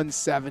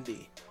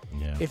M170.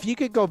 Yeah. If you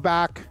could go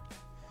back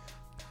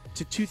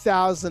to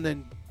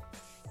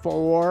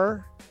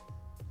 2004,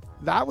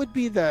 that would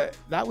be the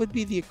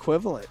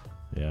equivalent.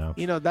 Yeah.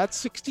 You know, that's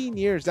 16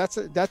 years. That's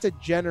a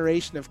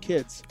generation of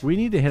kids. We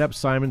need to hit up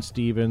Simon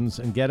Stevens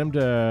and get him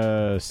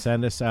to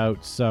send us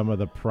out some of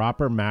the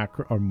proper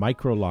macro or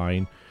micro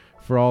line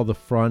for all the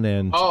front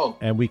end,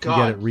 and we can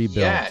get it rebuilt.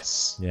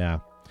 Yes. Yeah.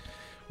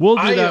 We'll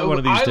do that one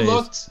of these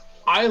days.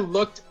 I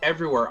looked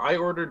everywhere. I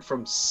ordered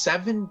from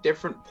 7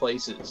 different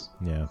places.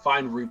 Yeah.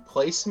 Find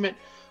replacement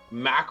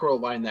macro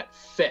line that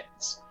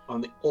fits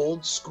on the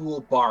old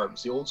school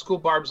barbs. The old school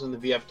barbs in the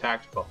VF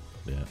Tactical.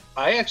 Yeah.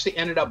 I actually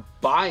ended up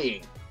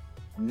buying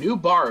new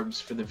barbs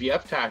for the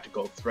VF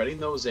Tactical, threading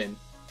those in,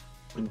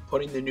 and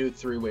putting the new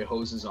 3-way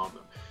hoses on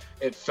them.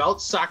 It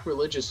felt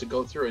sacrilegious to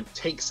go through and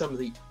take some of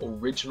the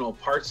original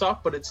parts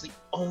off, but it's the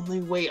only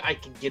way I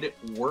could get it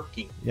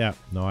working. Yeah.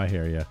 No, I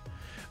hear you.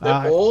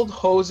 The old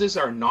hoses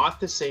are not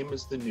the same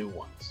as the new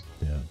ones.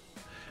 Yeah.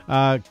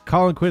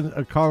 Colin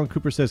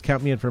Cooper says,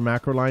 "Count me in for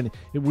macro line."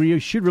 We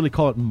should really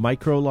call it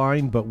micro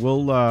line, but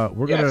we're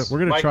gonna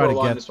try to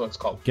line is what it's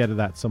called. get to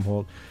that some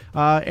hold.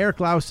 Eric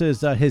Lau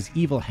says his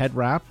evil head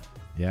wrap.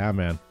 Yeah,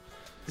 man.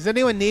 Does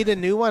anyone need a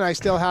new one? I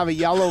still have a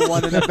yellow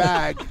one in a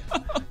bag.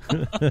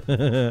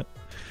 If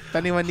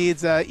anyone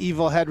needs a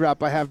evil head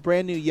wrap, I have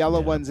brand new yellow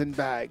ones in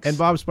bags. And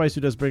Bob Spicer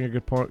does bring a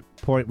good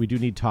point. We do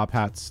need top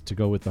hats to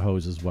go with the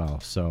hose as well,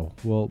 so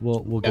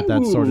we'll get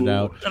that sorted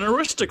out. An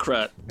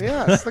aristocrat.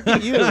 Yes, look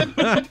at you,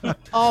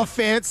 all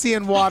fancy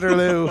in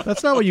Waterloo.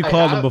 That's not what you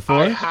called them before.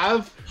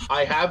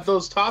 I have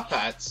those top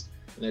hats,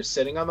 and they're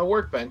sitting on the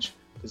workbench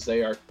because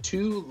they are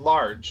too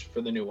large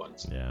for the new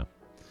ones. Yeah.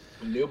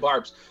 The new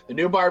barbs,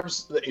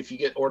 if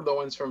you order the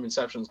ones from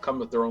Inceptions, come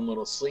with their own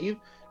little sleeve.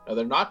 Now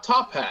they're not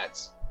top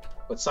hats,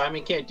 but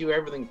Simon can't do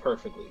everything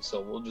perfectly, so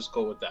we'll just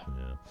go with that.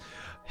 Yeah.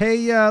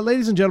 Hey,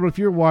 ladies and gentlemen, if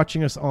you're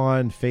watching us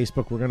on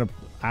Facebook, we're going to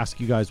ask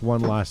you guys one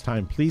last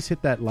time. Please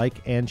hit that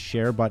like and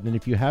share button. And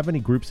if you have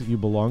any groups that you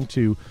belong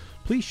to,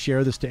 please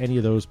share this to any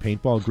of those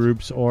paintball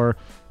groups. Or,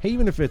 hey,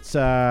 even if it's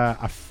a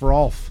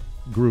Frolf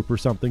group or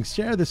something,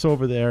 share this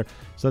over there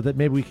so that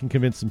maybe we can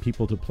convince some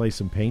people to play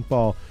some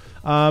paintball.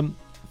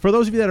 For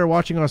those of you that are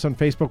watching us on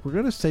Facebook, we're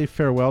going to say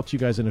farewell to you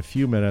guys in a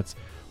few minutes.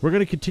 We're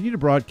going to continue to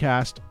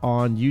broadcast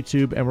on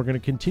YouTube, and we're going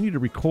to continue to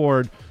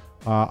record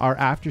our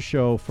after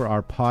show for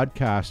our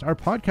podcast. Our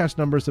podcast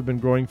numbers have been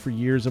growing for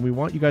years, and we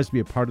want you guys to be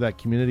a part of that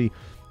community.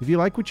 If you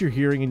like what you're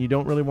hearing and you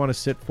don't really want to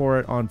sit for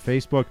it on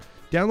Facebook,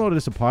 download it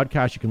as a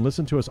podcast. You can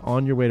listen to us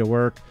on your way to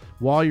work,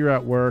 while you're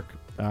at work,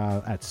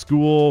 at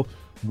school,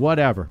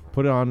 whatever.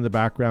 Put it on in the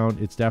background.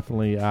 It's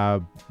definitely,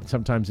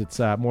 sometimes it's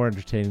more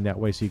entertaining that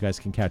way, so you guys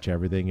can catch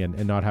everything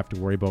and not have to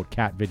worry about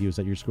cat videos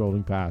that you're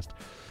scrolling past.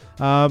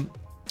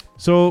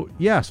 So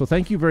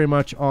thank you very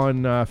much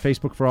on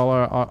Facebook for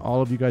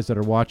all of you guys that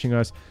are watching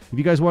us. If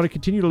you guys want to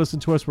continue to listen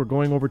to us, we're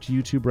going over to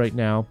YouTube right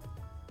now.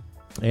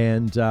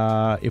 And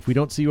if we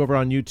don't see you over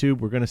on YouTube,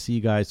 we're going to see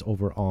you guys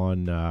over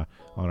on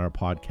our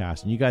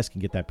podcast. And you guys can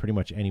get that pretty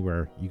much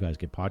anywhere you guys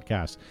get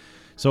podcasts.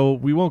 So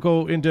we won't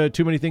go into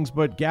too many things,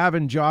 but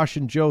Gavin, Josh,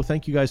 and Joe,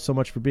 thank you guys so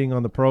much for being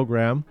on the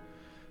program.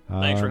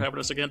 Thanks for having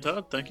us again,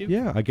 Todd. Thank you.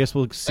 Yeah, I guess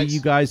we'll see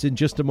you guys in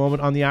just a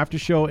moment on the after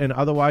show. And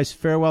otherwise,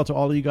 farewell to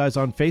all of you guys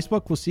on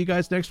Facebook. We'll see you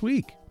guys next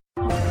week.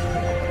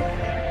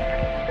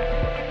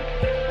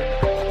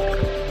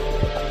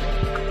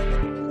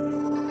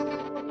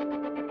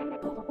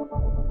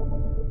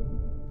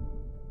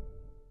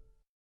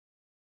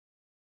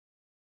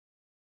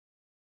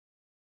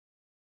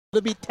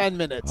 It'll be 10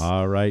 minutes.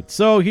 All right.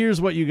 So here's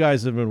what you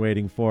guys have been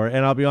waiting for.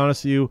 And I'll be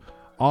honest with you,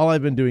 all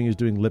I've been doing is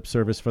doing lip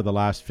service for the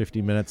last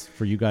 50 minutes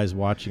for you guys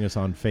watching us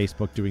on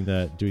Facebook doing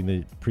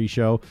the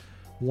pre-show.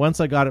 Once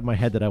I got it in my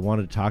head that I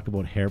wanted to talk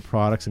about hair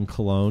products and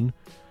cologne,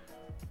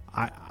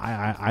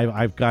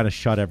 I've got to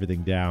shut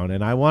everything down.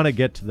 And I want to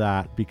get to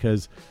that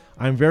because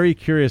I'm very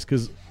curious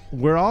because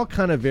we're all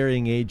kind of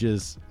varying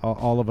ages,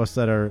 all of us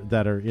that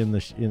are in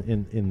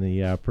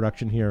the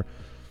production here.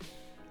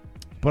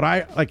 But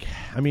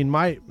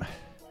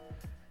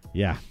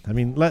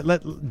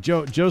let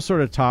Joe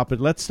sort of top it.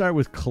 Let's start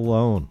with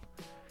cologne,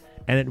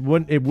 and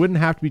it wouldn't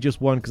have to be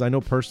just one because I know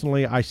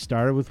personally I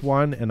started with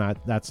one, and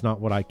that's not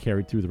what I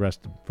carried through the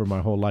rest for my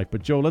whole life.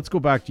 But Joe, let's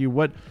go back to you.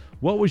 What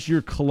was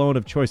your cologne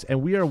of choice?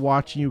 And we are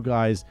watching you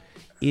guys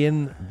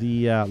in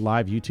the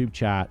live YouTube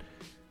chat.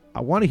 I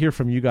want to hear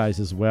from you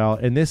guys as well,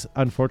 and this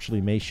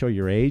unfortunately may show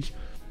your age,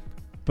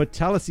 but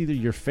tell us either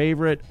your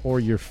favorite or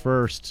your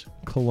first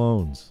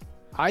colognes.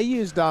 I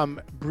used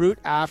Brute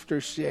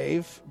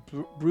aftershave.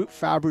 Brute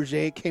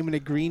Fabergé came in a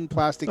green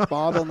plastic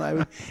bottle, and I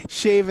would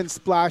shave and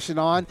splash it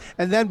on.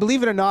 And then,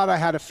 believe it or not, I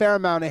had a fair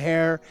amount of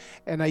hair,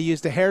 and I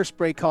used a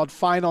hairspray called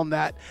Final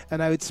Net,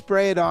 and I would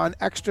spray it on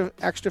extra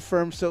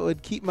firm so it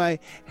would keep my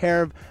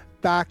hair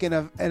back in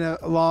a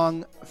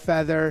long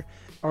feather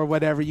or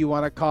whatever you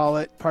want to call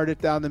it, part it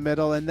down the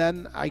middle. And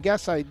then I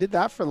guess I did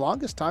that for the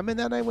longest time, and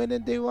then I went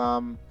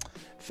into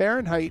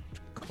Fahrenheit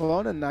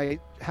cologne, and I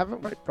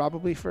haven't worked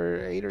probably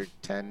for 8 or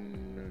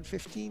 10,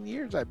 15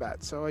 years, I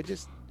bet. So I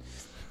just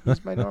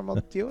use my normal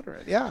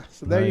deodorant. Yeah,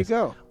 so there you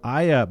go.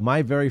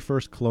 My very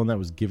first cologne that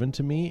was given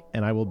to me,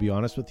 and I will be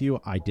honest with you,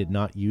 I did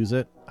not use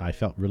it. I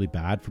felt really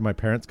bad for my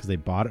parents because they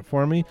bought it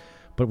for me,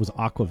 but it was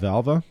Aqua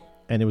Velva,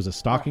 and it was a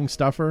stocking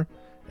stuffer,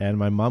 and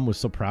my mom was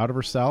so proud of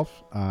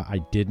herself. I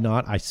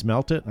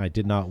smelt it, and I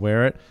did not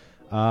wear it.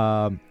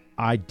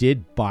 I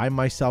did buy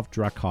myself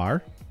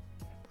Drakkar.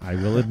 I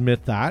will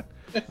admit that.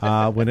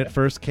 When it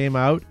first came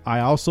out, I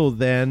also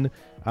then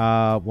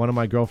one of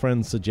my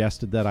girlfriends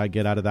suggested that I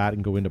get out of that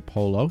and go into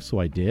Polo, so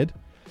I did.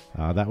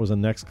 That was the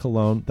next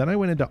cologne. Then I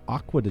went into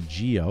Aqua di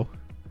Gio.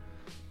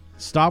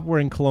 Stopped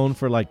wearing cologne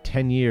for like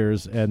 10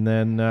 years, and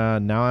then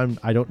now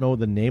I don't know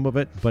the name of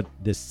it, but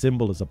this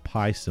symbol is a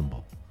pi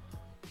symbol.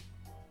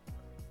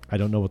 I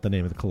don't know what the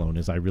name of the cologne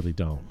is. I really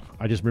don't.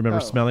 I just remember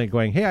smelling it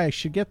going, hey, I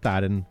should get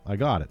that, and I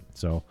got it.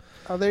 So,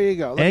 there you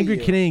go. Angry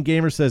Canadian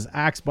Gamer says,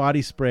 Axe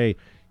body spray.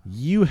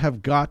 You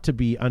have got to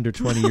be under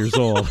 20 years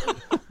old.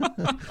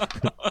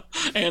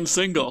 And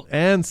single.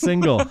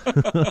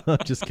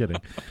 Just kidding.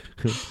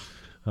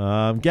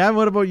 Gavin,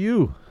 what about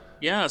you?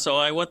 Yeah, so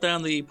I went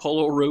down the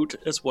Polo route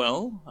as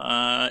well.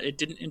 It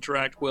didn't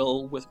interact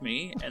well with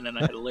me, and then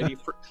I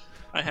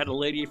had a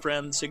lady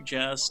friend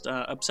suggest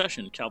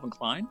Obsession, Calvin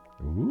Klein.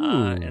 Ooh.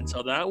 And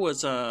so that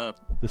was the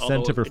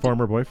scent of her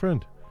former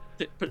boyfriend.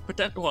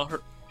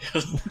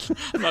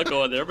 I'm not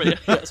going there, but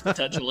yes,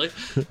 potentially.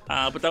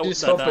 But that was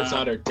just hope it's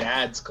not her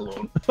dad's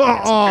cologne.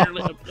 I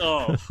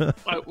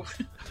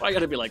got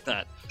to be like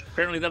that.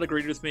 Apparently, that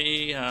agreed with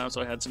me,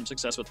 so I had some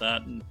success with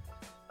that. And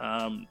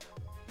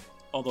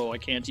although I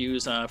can't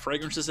use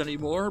fragrances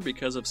anymore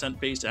because of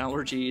scent-based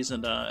allergies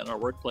and in our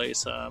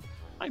workplace,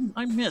 I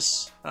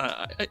miss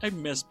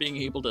being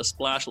able to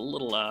splash a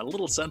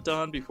little scent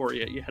on before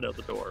you head out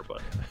the door.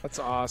 But that's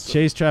awesome.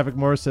 Chase Traffic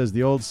Moore says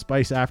the Old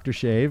Spice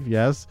aftershave.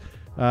 Yes.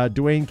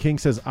 Dwayne King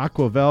says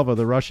Aqua Velva.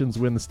 The Russians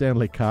win the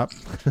Stanley Cup.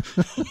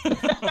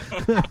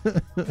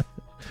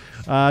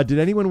 Did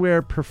anyone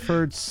wear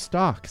preferred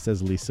stock?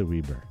 Says Lisa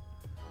Weber.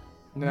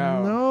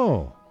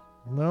 No.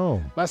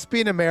 Must be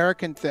an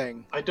American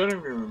thing. I don't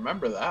even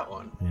remember that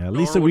one. Yeah,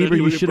 Lisa Weber,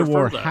 you should have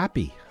wore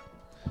Happy.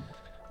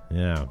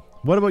 Yeah.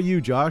 What about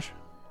you, Josh?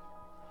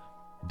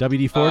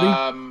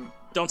 WD-40?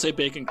 Don't say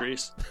bacon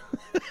grease.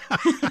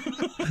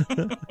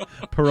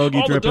 Pierogi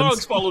All drippings. the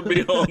dogs followed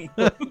me home.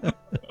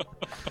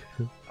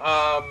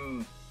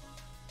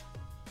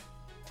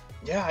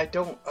 Yeah,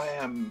 I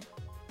am.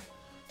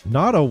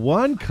 Not a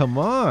one? Come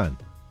on.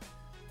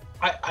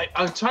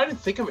 I'm trying to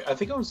think of it. I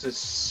think it was the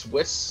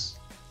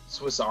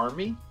Swiss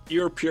Army.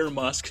 You're pure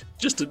musk.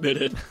 Just admit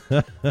it.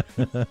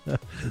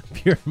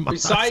 Pure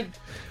musk.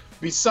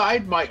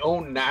 Beside my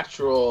own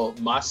natural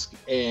musk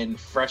and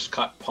fresh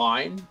cut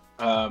pine,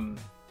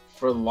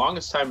 for the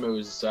longest time it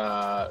was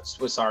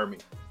Swiss Army.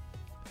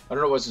 I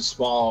don't know,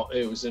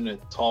 it was in a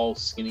tall,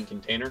 skinny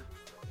container.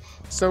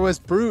 So was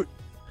Brute.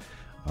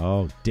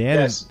 Oh, Dan.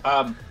 Yes.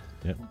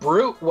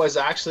 Brute was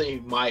actually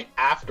my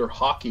after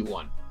hockey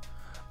one.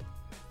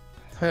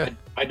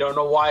 I don't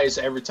know why. Is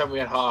every time we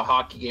had a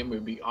hockey game,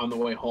 we'd be on the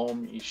way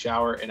home, you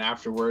shower, and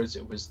afterwards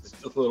it was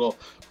the little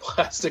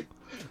plastic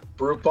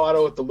Brute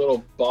bottle with the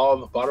little ball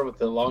on the bottom with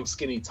the long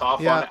skinny top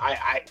on it.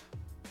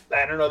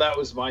 I don't know. That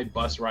was my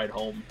bus ride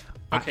home.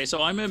 Okay,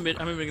 so I'm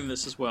admitting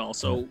this as well.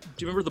 So, do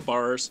you remember the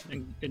bars?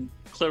 And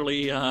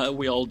clearly,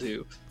 we all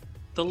do.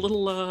 The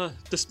little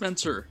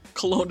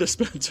cologne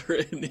dispenser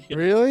in the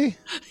Really?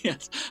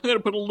 Yes, I'm gonna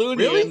put a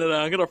loonie in and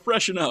I'm gonna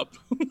freshen up.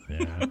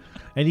 Yeah.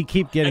 And you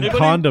keep getting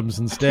Anybody? condoms Can't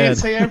instead.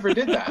 say I ever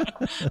did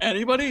that.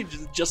 Anybody?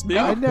 Just me?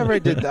 I never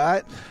did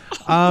that.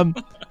 I'm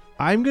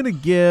going to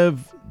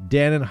give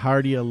Dan and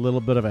Hardy a little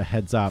bit of a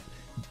heads up.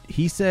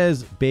 He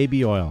says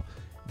baby oil.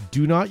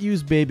 Do not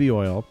use baby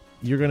oil.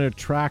 You're going to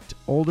attract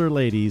older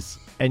ladies,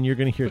 and you're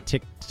going to hear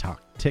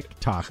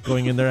tick-tock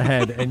going in their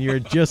head, and you're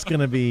just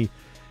going to be...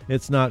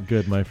 It's not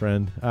good, my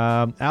friend.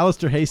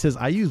 Alistair Hay says,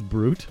 I use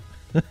Brute.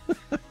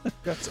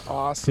 That's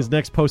awesome. His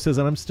next post says,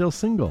 and I'm still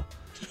single.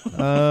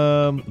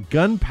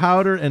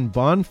 Gunpowder and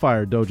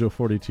bonfire,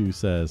 Dojo42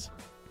 says.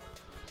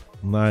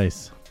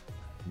 Nice.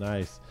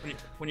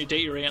 When you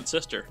date your aunt's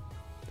sister.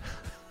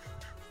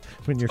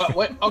 When your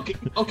What?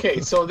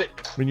 Okay. So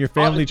when your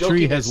family all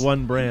tree joking has is-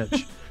 one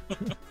branch.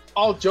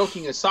 all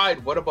joking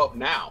aside, what about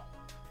now?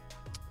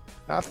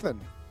 Nothing.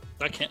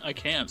 I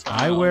can't.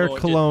 I wear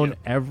cologne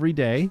every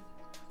day.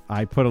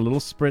 I put a little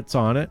spritz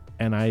on it,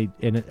 and I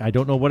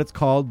don't know what it's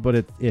called, but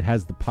it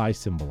has the pie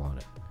symbol on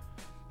it.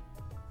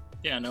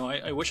 Yeah, no,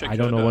 I wish I could. I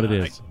don't know what it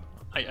is.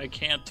 I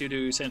can't due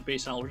to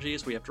scent-based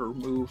allergies. We have to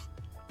remove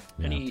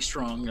any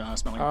strong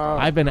smelling.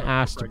 I've been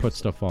asked to put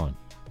stuff on.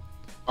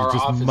 Our It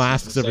office just is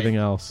masks the same. everything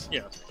else.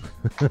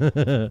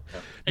 Yeah.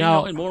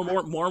 Now- and more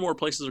and more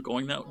places are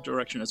going that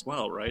direction as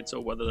well, right? So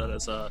whether that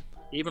is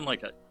even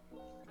like a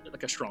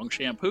strong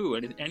shampoo,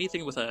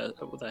 anything with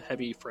a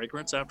heavy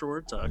fragrance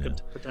afterwards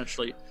could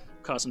potentially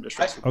cause some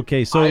distress.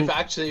 Okay, so I've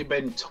actually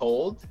been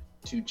told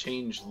to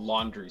change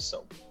laundry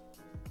soap.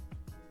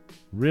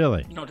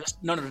 really, No,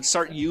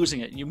 start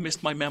using it. You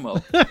missed my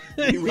memo.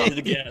 You read it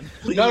again.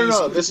 Please.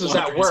 No. This was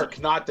at Laundry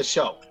work, not the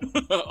show.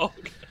 soap. Oh,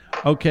 okay.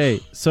 okay,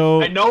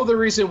 so I know the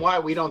reason why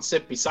we don't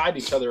sit beside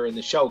each other in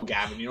the show,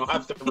 Gavin. You don't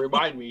have to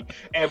remind me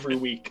every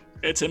week.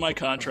 It's in my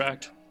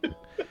contract.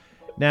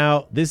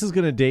 now this is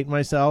going to date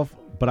myself,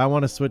 but I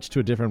want to switch to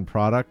a different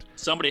product.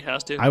 Somebody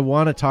has to. I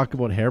want to talk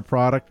about hair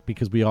product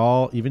because we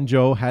all, even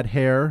Joe, had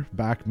hair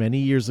back many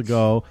years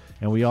ago,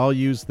 and we all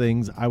use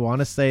things. I want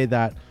to say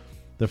that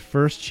the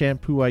first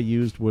shampoo I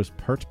used was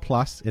Pert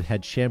Plus. It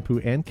had shampoo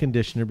and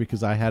conditioner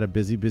because I had a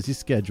busy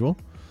schedule.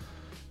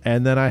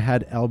 And then I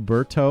had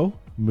Alberto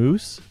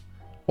Mousse,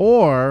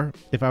 or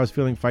if I was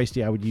feeling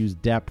feisty, I would use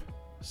Dep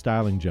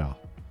styling gel,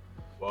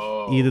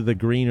 Whoa. either the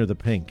green or the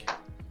pink.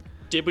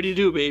 Dippity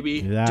doo,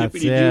 baby. That's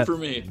Dippity it. doo for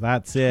me.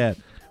 That's it.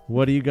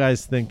 What are you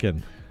guys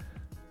thinking?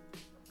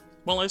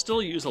 Well, I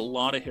still use a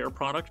lot of hair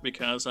product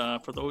because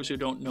for those who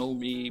don't know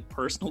me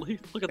personally,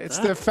 look at It's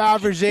that. the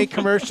Fabergé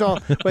commercial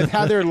with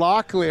Heather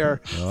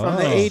Locklear from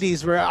the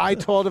 80s where I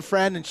told a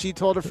friend and she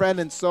told a friend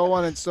and so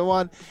on and so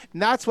on.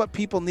 And that's what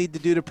people need to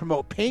do to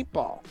promote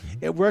paintball.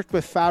 It worked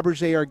with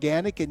Fabergé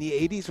Organic in the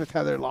 80s with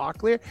Heather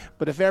Locklear.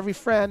 But if every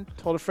friend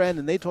told a friend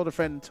and they told a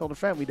friend and told a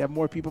friend, we'd have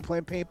more people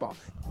playing paintball.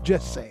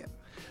 Just saying.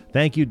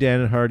 Thank you,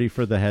 Dan and Hardy,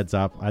 for the heads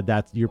up.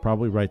 You're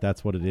probably right.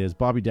 That's what it is.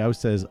 Bobby Dow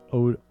says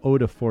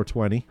Oda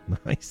 420.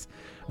 Nice.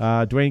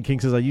 Dwayne King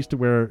says, I used to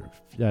wear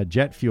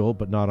jet fuel,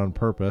 but not on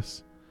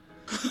purpose.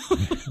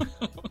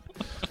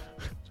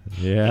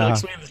 Yeah. Like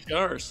swinging the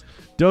scars.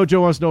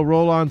 Dojo wants to know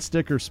roll-on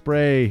stick or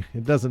spray.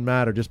 It doesn't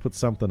matter. Just put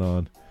something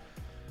on.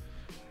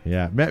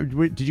 Yeah.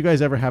 Did you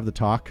guys ever have the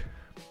talk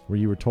where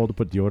you were told to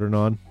put deodorant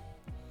on?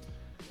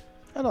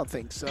 I don't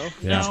think so.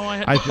 Yeah. No,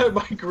 I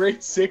My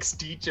grade 6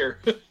 teacher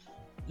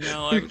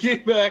no, who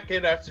came back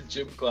in after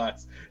gym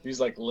class. He's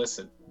like,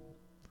 listen,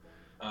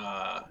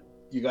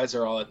 you guys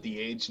are all at the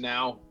age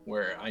now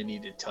where I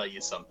need to tell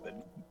you something.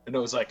 And I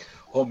was like,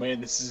 oh man,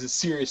 this is a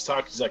serious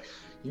talk. He's like,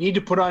 you need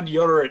to put on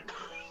deodorant.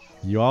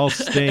 You all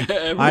stink.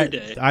 Every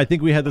day. I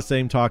think we had the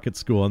same talk at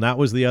school, and that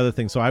was the other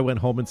thing. So I went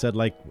home and said,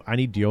 like, I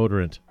need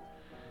deodorant.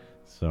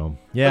 So,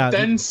 yeah.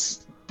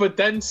 But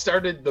then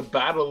started the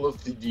battle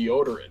of the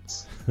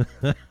deodorants.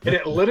 And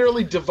it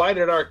literally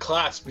divided our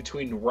class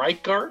between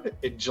Reichard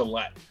and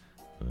Gillette.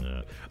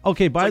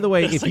 Okay, by the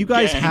way, it's if like you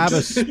guys gangs. have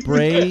a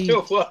spray,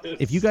 It was.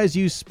 if you guys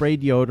use spray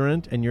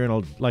deodorant and you're in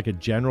a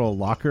general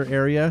locker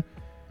area,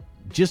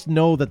 just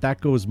know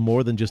that goes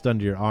more than just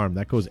under your arm.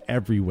 That goes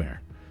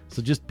everywhere.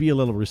 So just be a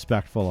little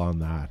respectful on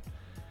that.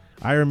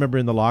 I remember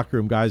in the locker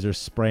room, guys are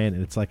spraying,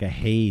 and it's like a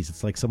haze.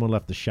 It's like someone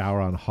left the shower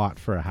on hot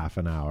for a half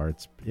an hour.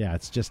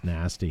 It's just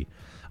nasty. It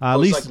At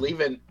was least,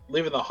 like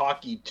leaving the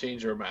hockey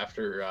change room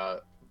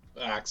after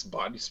Axe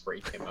body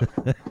spray came out.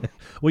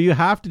 well, you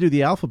have to do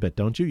the alphabet,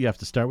 don't you? You have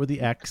to start with the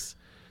X.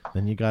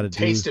 Then you got to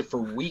Taste it for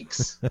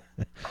weeks.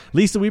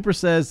 Lisa Weeper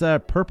says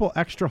Purple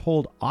Extra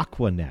Hold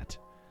Aquanet.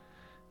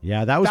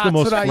 Yeah, that was the That's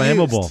most what I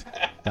flammable. used.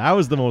 That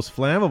was the most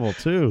flammable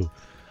too.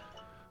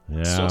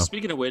 Yeah. So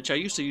speaking of which, I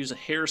used to use a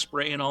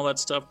hairspray and all that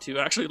stuff to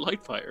actually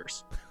light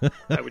fires.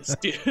 I would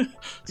steal Yeah, it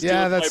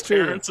from that's my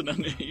true. parents, and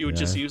then you would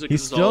just use it. 'cause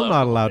He's it's still all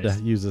not allowed to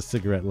alcohol-based. use a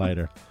cigarette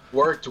lighter.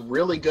 Worked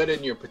really good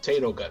in your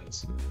potato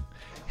guns.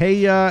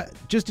 Hey,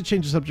 just to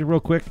change the subject real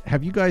quick,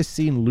 have you guys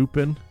seen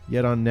Lupin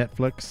yet on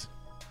Netflix?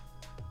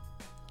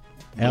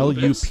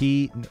 Lupin,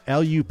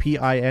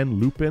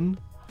 Lupin.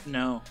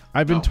 No.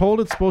 I've been No. told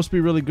it's supposed to be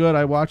really good.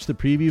 I watched the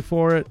preview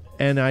for it,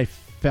 and I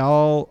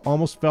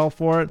almost fell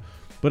for it.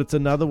 But it's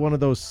another one of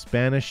those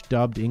Spanish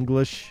dubbed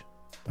English.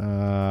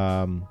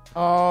 Oh,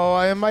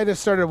 I might have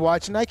started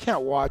watching. I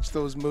can't watch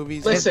those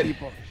movies. Listen.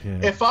 People. Yeah.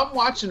 If I'm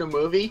watching a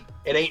movie,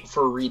 it ain't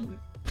for reading.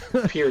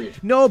 Period.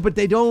 No, but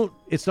they don't.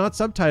 It's not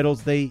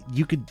subtitles.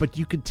 You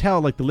could tell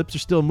like the lips are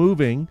still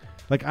moving.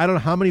 Like I don't know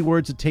how many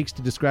words it takes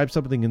to describe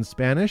something in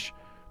Spanish,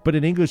 but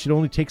in English it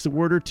only takes a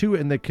word or two,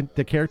 and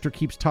the character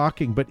keeps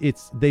talking. But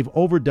they've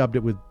overdubbed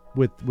it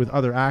with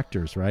other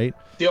actors, right?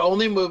 The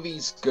only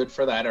movies good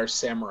for that are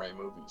samurai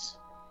movies.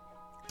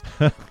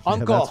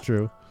 Uncle. Yeah, that's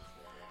true.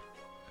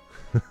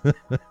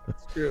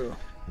 True.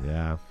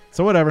 Yeah.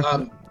 So whatever. Not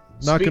going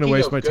to Speaking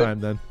waste of my good- time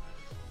then.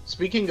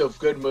 Speaking of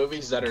good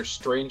movies that are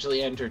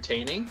strangely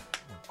entertaining,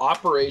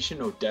 Operation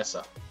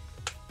Odessa.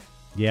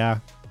 Yeah,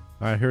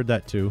 I heard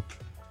that too.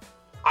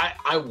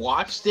 I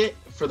watched it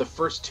for the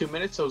first 2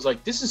 minutes. I was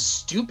like, this is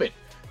stupid.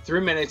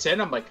 3 minutes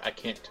in, I'm like, I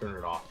can't turn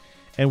it off.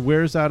 And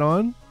where's that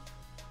on?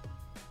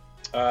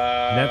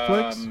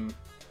 Netflix?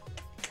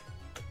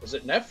 Was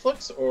it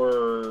Netflix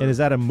or And is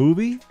that a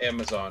movie?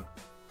 Amazon?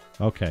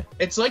 Okay,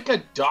 It's like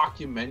a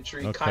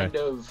documentary Okay. kind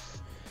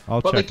of,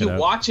 I'll but check like it you out.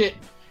 watch it.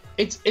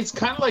 It's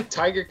kind of like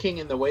Tiger King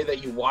in the way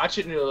that you watch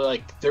it and you're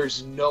like,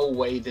 there's no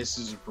way this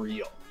is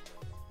real.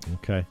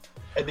 Okay.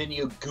 And then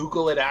you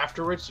Google it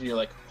afterwards and you're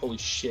like, holy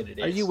shit, it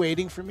is. Are you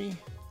waiting for me?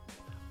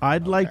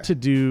 I'd like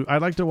to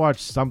watch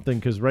something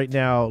because right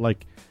now,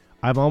 like,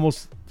 I'm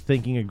almost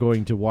thinking of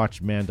going to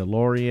watch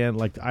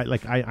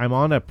Mandalorian. I'm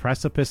on a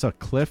precipice, a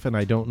cliff, and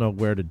I don't know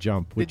where to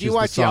jump. Which Did you is the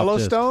watch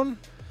softest. Yellowstone?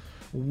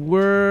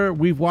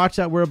 We've watched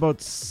that. We're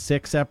about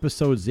 6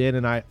 episodes in,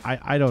 and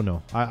I don't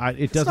know.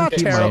 It doesn't not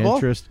keep my terrible.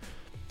 interest.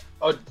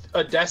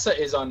 Odessa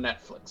is on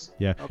Netflix.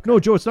 Yeah. No,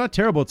 Joe, it's not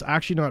terrible. It's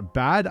actually not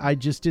bad.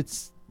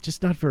 It's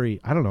just not very.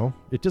 I don't know.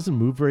 It doesn't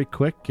move very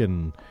quick,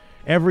 and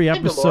every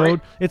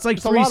episode, it's like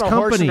There's a Three's lot of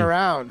Company. horsing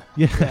around.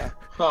 Yeah.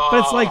 But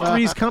it's like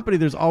Three's Company.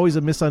 There's always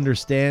a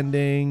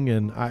misunderstanding,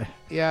 and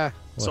Yeah.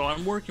 So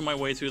I'm working my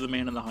way through The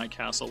Man in the High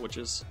Castle, which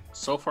is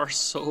so far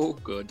so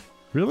good.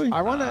 really.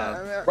 I want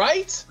to.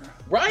 Right?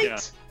 Yeah.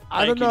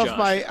 I don't Thank you, know if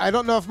Josh. I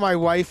don't know if my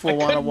wife will I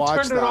want to couldn't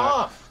watch turn that. it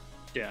off.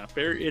 Yeah,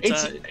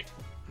 it's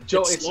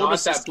Joe, it's slow not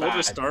to, that slow bad.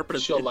 to start,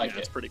 but she'll like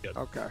it's it. pretty good.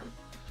 Okay.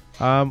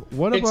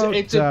 What about?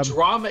 It's a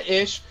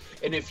drama-ish,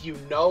 and if you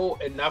know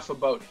enough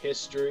about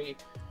history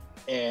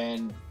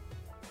and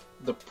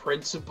the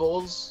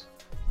principles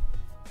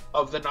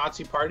of the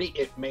Nazi Party,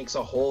 it makes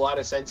a whole lot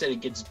of sense, and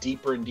it gets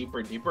deeper and deeper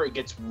and deeper. It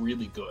gets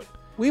really good.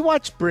 We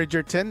watched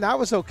Bridgerton. That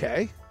was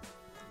okay.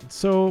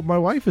 So my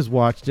wife has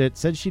watched it.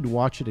 Said she'd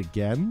watch it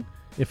again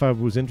if I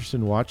was interested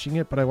in watching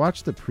it. But I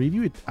watched the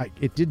preview.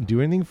 It didn't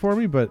do anything for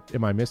me. But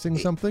am I missing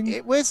something?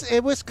 It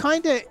was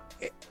kind of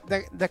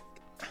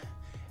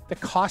the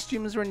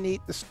costumes were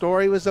neat. The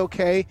story was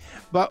okay,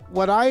 but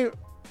what I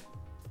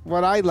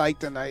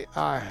liked, and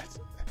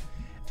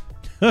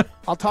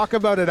I'll talk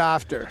about it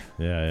after.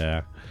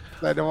 Yeah.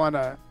 I don't want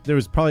to. There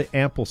was probably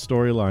ample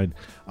storyline.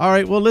 All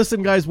right, well,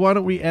 listen, guys. Why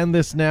don't we end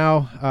this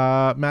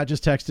now? Matt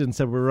just texted and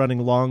said we're running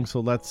long,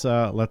 so let's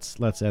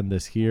end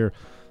this here.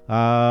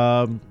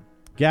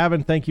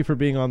 Gavin, thank you for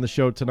being on the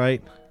show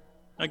tonight.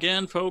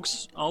 Again,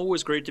 folks,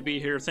 always great to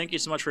be here. Thank you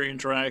so much for your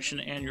interaction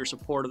and your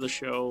support of the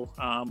show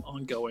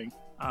ongoing.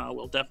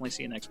 We'll definitely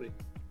see you next week.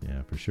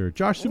 Yeah, for sure.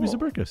 Josh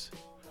Subizabrickus.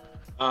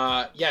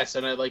 Yes,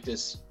 and I'd like to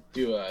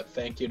do a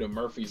thank you to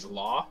Murphy's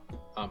Law.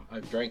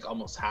 I've drank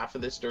almost half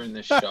of this during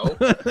this show.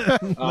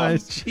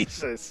 Nice.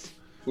 Jesus.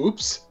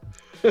 Oops.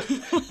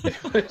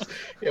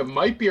 It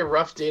might be a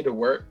rough day to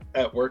work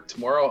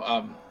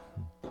tomorrow.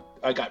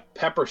 I got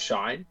Pepper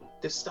Shine.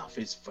 This stuff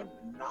is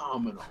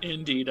phenomenal.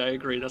 Indeed, I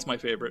agree. That's my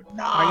favorite.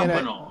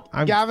 Phenomenal.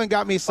 Gavin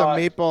got me some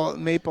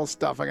maple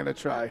stuff. I'm gonna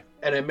try.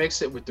 And I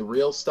mix it with the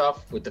real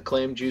stuff with the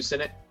clam juice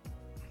in it.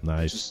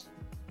 Nice. Just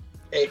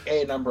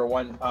A number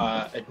one.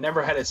 I'd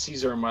never had a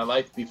Caesar in my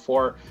life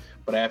before,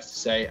 but I have to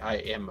say I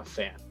am a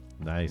fan.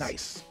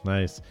 Nice.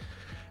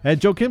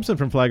 And Joe Kimson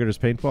from Flaggers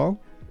Paintball.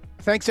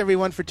 Thanks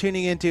everyone for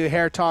tuning into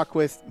Hair Talk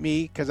with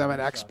me because I'm an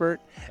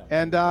expert,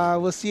 and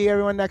we'll see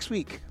everyone next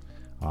week.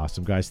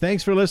 Awesome, guys.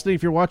 Thanks for listening.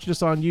 If you're watching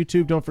us on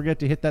YouTube, don't forget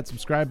to hit that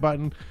subscribe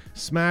button,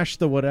 smash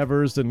the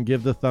whatevers, and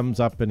give the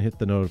thumbs up and hit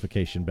the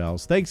notification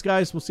bells. Thanks,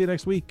 guys. We'll see you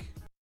next week.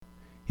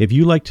 If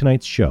you like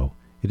tonight's show,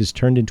 it is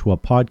turned into a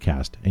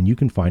podcast, and you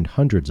can find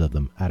hundreds of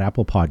them at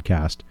Apple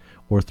Podcast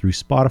or through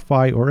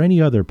Spotify or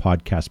any other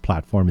podcast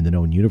platform in the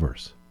known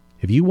universe.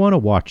 If you want to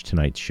watch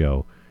tonight's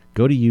show,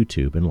 go to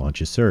YouTube and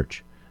launch a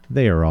search.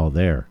 They are all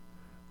there.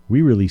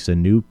 We release a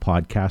new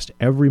podcast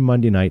every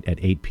Monday night at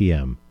 8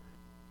 p.m.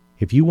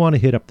 If you want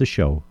to hit up the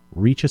show,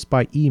 reach us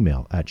by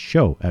email at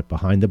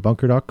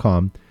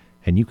show@behindthebunker.com,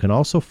 and you can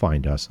also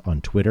find us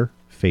on Twitter,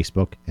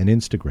 Facebook, and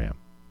Instagram.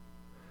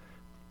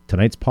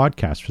 Tonight's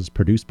podcast was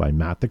produced by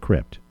Matt the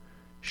Crypt.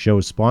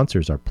 Show's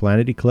sponsors are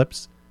Planet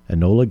Eclipse,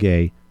 Enola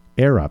Gay,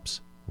 Air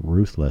Ups,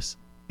 Ruthless,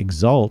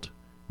 Exalt,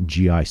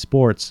 GI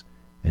Sports,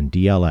 and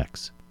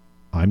DLX.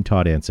 I'm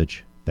Todd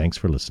Ansich. Thanks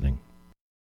for listening.